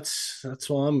playing, and that's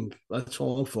all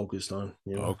I'm focused on.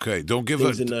 Okay, don't give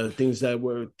things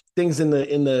in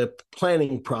the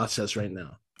planning process right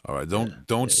now. All right,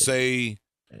 don't say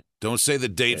the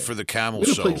date for the Camel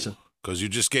show, because you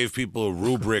just gave people a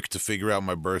rubric to figure out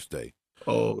my birthday.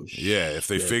 Oh, yeah. If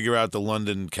they figure out the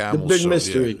London Camel the big show,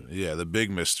 mystery. Yeah, the big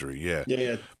mystery. Yeah.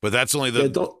 Yeah. But that's only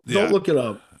don't look it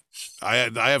up. I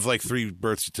have like 3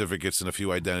 birth certificates and a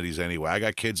few identities anyway. I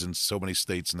got kids in so many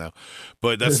states now,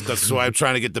 but that's why I'm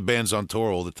trying to get the bands on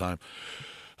tour all the time.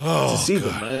 to see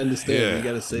them. I understand. Yeah. You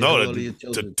got to say hello to your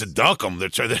children. To dunk them.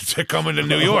 They're coming to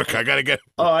New York. I got to get.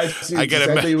 Oh, I see. I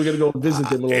thought you were going to go visit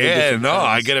them.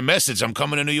 I get a message. I'm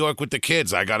coming to New York with the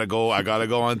kids. I got to go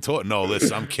on tour. No,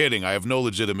 listen, I'm kidding. I have no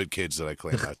legitimate kids that I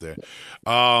claim out there,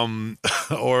 or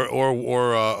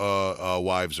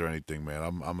wives or anything,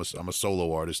 man. I'm a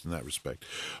solo artist in that respect.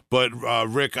 But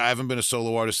Rick, I haven't been a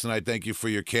solo artist tonight. Thank you for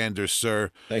your candor,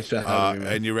 sir. Thanks for having me,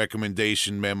 man. And your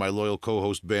recommendation, man. My loyal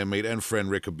co-host, bandmate, and friend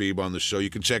Rick Habib on the show. You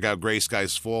can check out Gray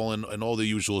Skies Fallen and all the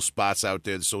usual spots out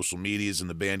there, the social medias and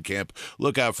the Bandcamp.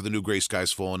 Look out for the new Gray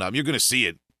Skies Fallen album. You're going to see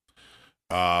it.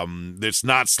 It's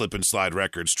not Slip and Slide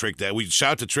Records. Trick Daddy. We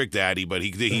shout to Trick Daddy, but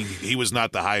he was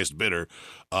not the highest bidder.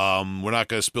 We're not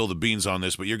going to spill the beans on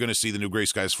this, but you're going to see the new Gray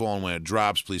Skies Fallen when it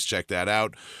drops. Please check that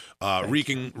out.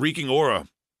 Reeking Aura.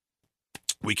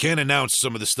 We can't announce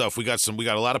some of the stuff. We got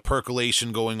a lot of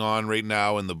percolation going on right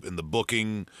now in the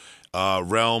booking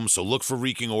realm. So look for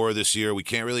Reeking Aura this year. We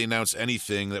can't really announce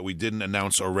anything that we didn't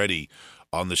announce already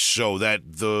on the show.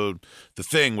 That the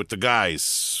thing with the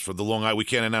guys for the Long Island, we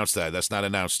can't announce that. That's not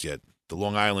announced yet. The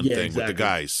Long Island thing with the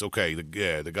guys. Okay, the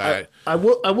guy. I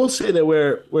will say that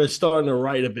we're starting to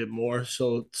write a bit more.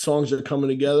 So songs are coming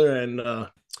together, and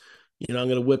I'm going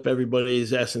to whip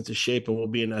everybody's ass into shape, and we'll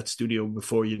be in that studio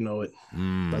before you know it.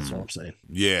 That's what I'm saying.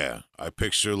 Yeah, I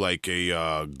picture like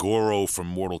a Goro from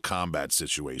Mortal Kombat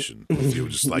situation with you,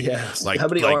 just like how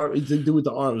many arms to do with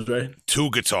the arms, right? 2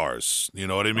 guitars, you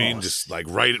know what I mean? Just like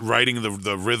writing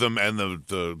the rhythm and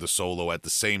the solo at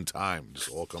the same time, just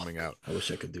all coming out. I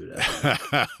wish I could do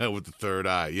that with the third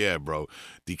eye. Yeah, bro,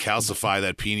 decalcify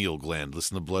that pineal gland.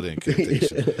 Listen to Blood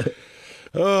Incantation.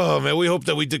 Oh, man, we hope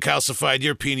that we decalcified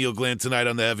your pineal gland tonight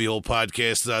on the Heavy Hole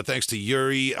Podcast. Thanks to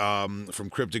Juri from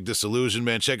Cryptic Dissolution,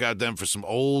 man. Check out them for some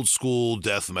old school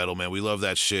death metal, man. We love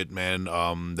that shit, man.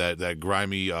 That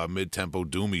grimy mid-tempo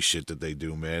doomy shit that they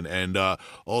do, man. And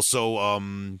also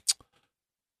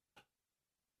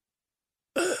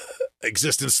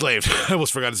Exist Enslaved. I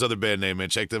almost forgot his other band name, man.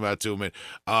 Check them out too, man.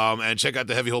 And check out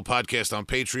the Heavy Hole Podcast on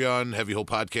Patreon,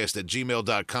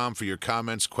 heavyholepodcast@gmail.com for your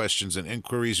comments, questions, and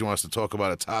inquiries. You want us to talk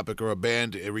about a topic or a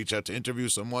band, reach out to interview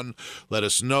someone, let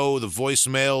us know. The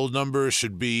voicemail number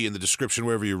should be in the description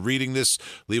wherever you're reading this.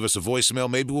 Leave us a voicemail.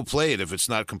 Maybe we'll play it if it's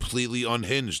not completely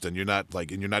unhinged and you're not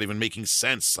even making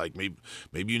sense. Like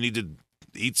maybe you need to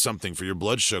eat something for your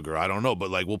blood sugar. I don't know, but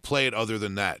like we'll play it other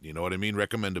than that. You know what I mean?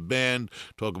 Recommend a band,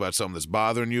 talk about something that's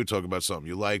bothering you, talk about something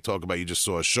you like, talk about you just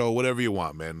saw a show, whatever you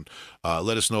want, man.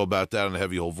 Let us know about that on the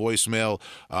Heavy Hole voicemail.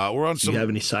 We're on some. Do you have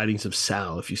any sightings of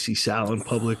Sal? If you see Sal in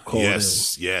public, call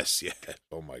Yes.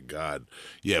 Oh my God.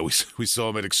 Yeah, we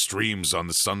saw him at Extremes on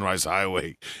the Sunrise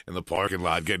Highway in the parking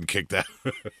lot getting kicked out.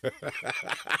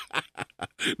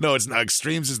 No, it's not.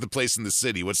 Extremes is the place in the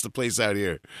city. What's the place out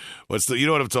here? You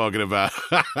know what I'm talking about?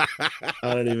 I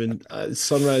don't even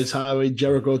Sunrise Highway,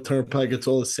 Jericho Turnpike. It's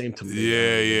all the same to me.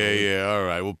 Yeah. All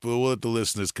right, we'll let the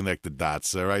listeners connect the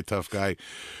dots. All right, tough guy.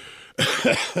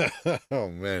 Oh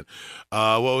man,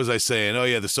 what was I saying? Oh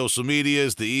yeah, the social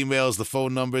medias, the emails, the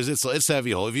phone numbers. It's Heavy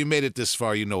Hole. If you made it this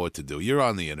far, you know what to do. You're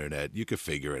on the internet. You can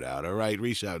figure it out. All right,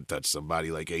 reach out and touch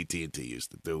somebody like AT&T used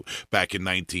to do back in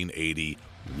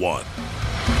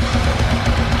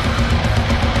 1981.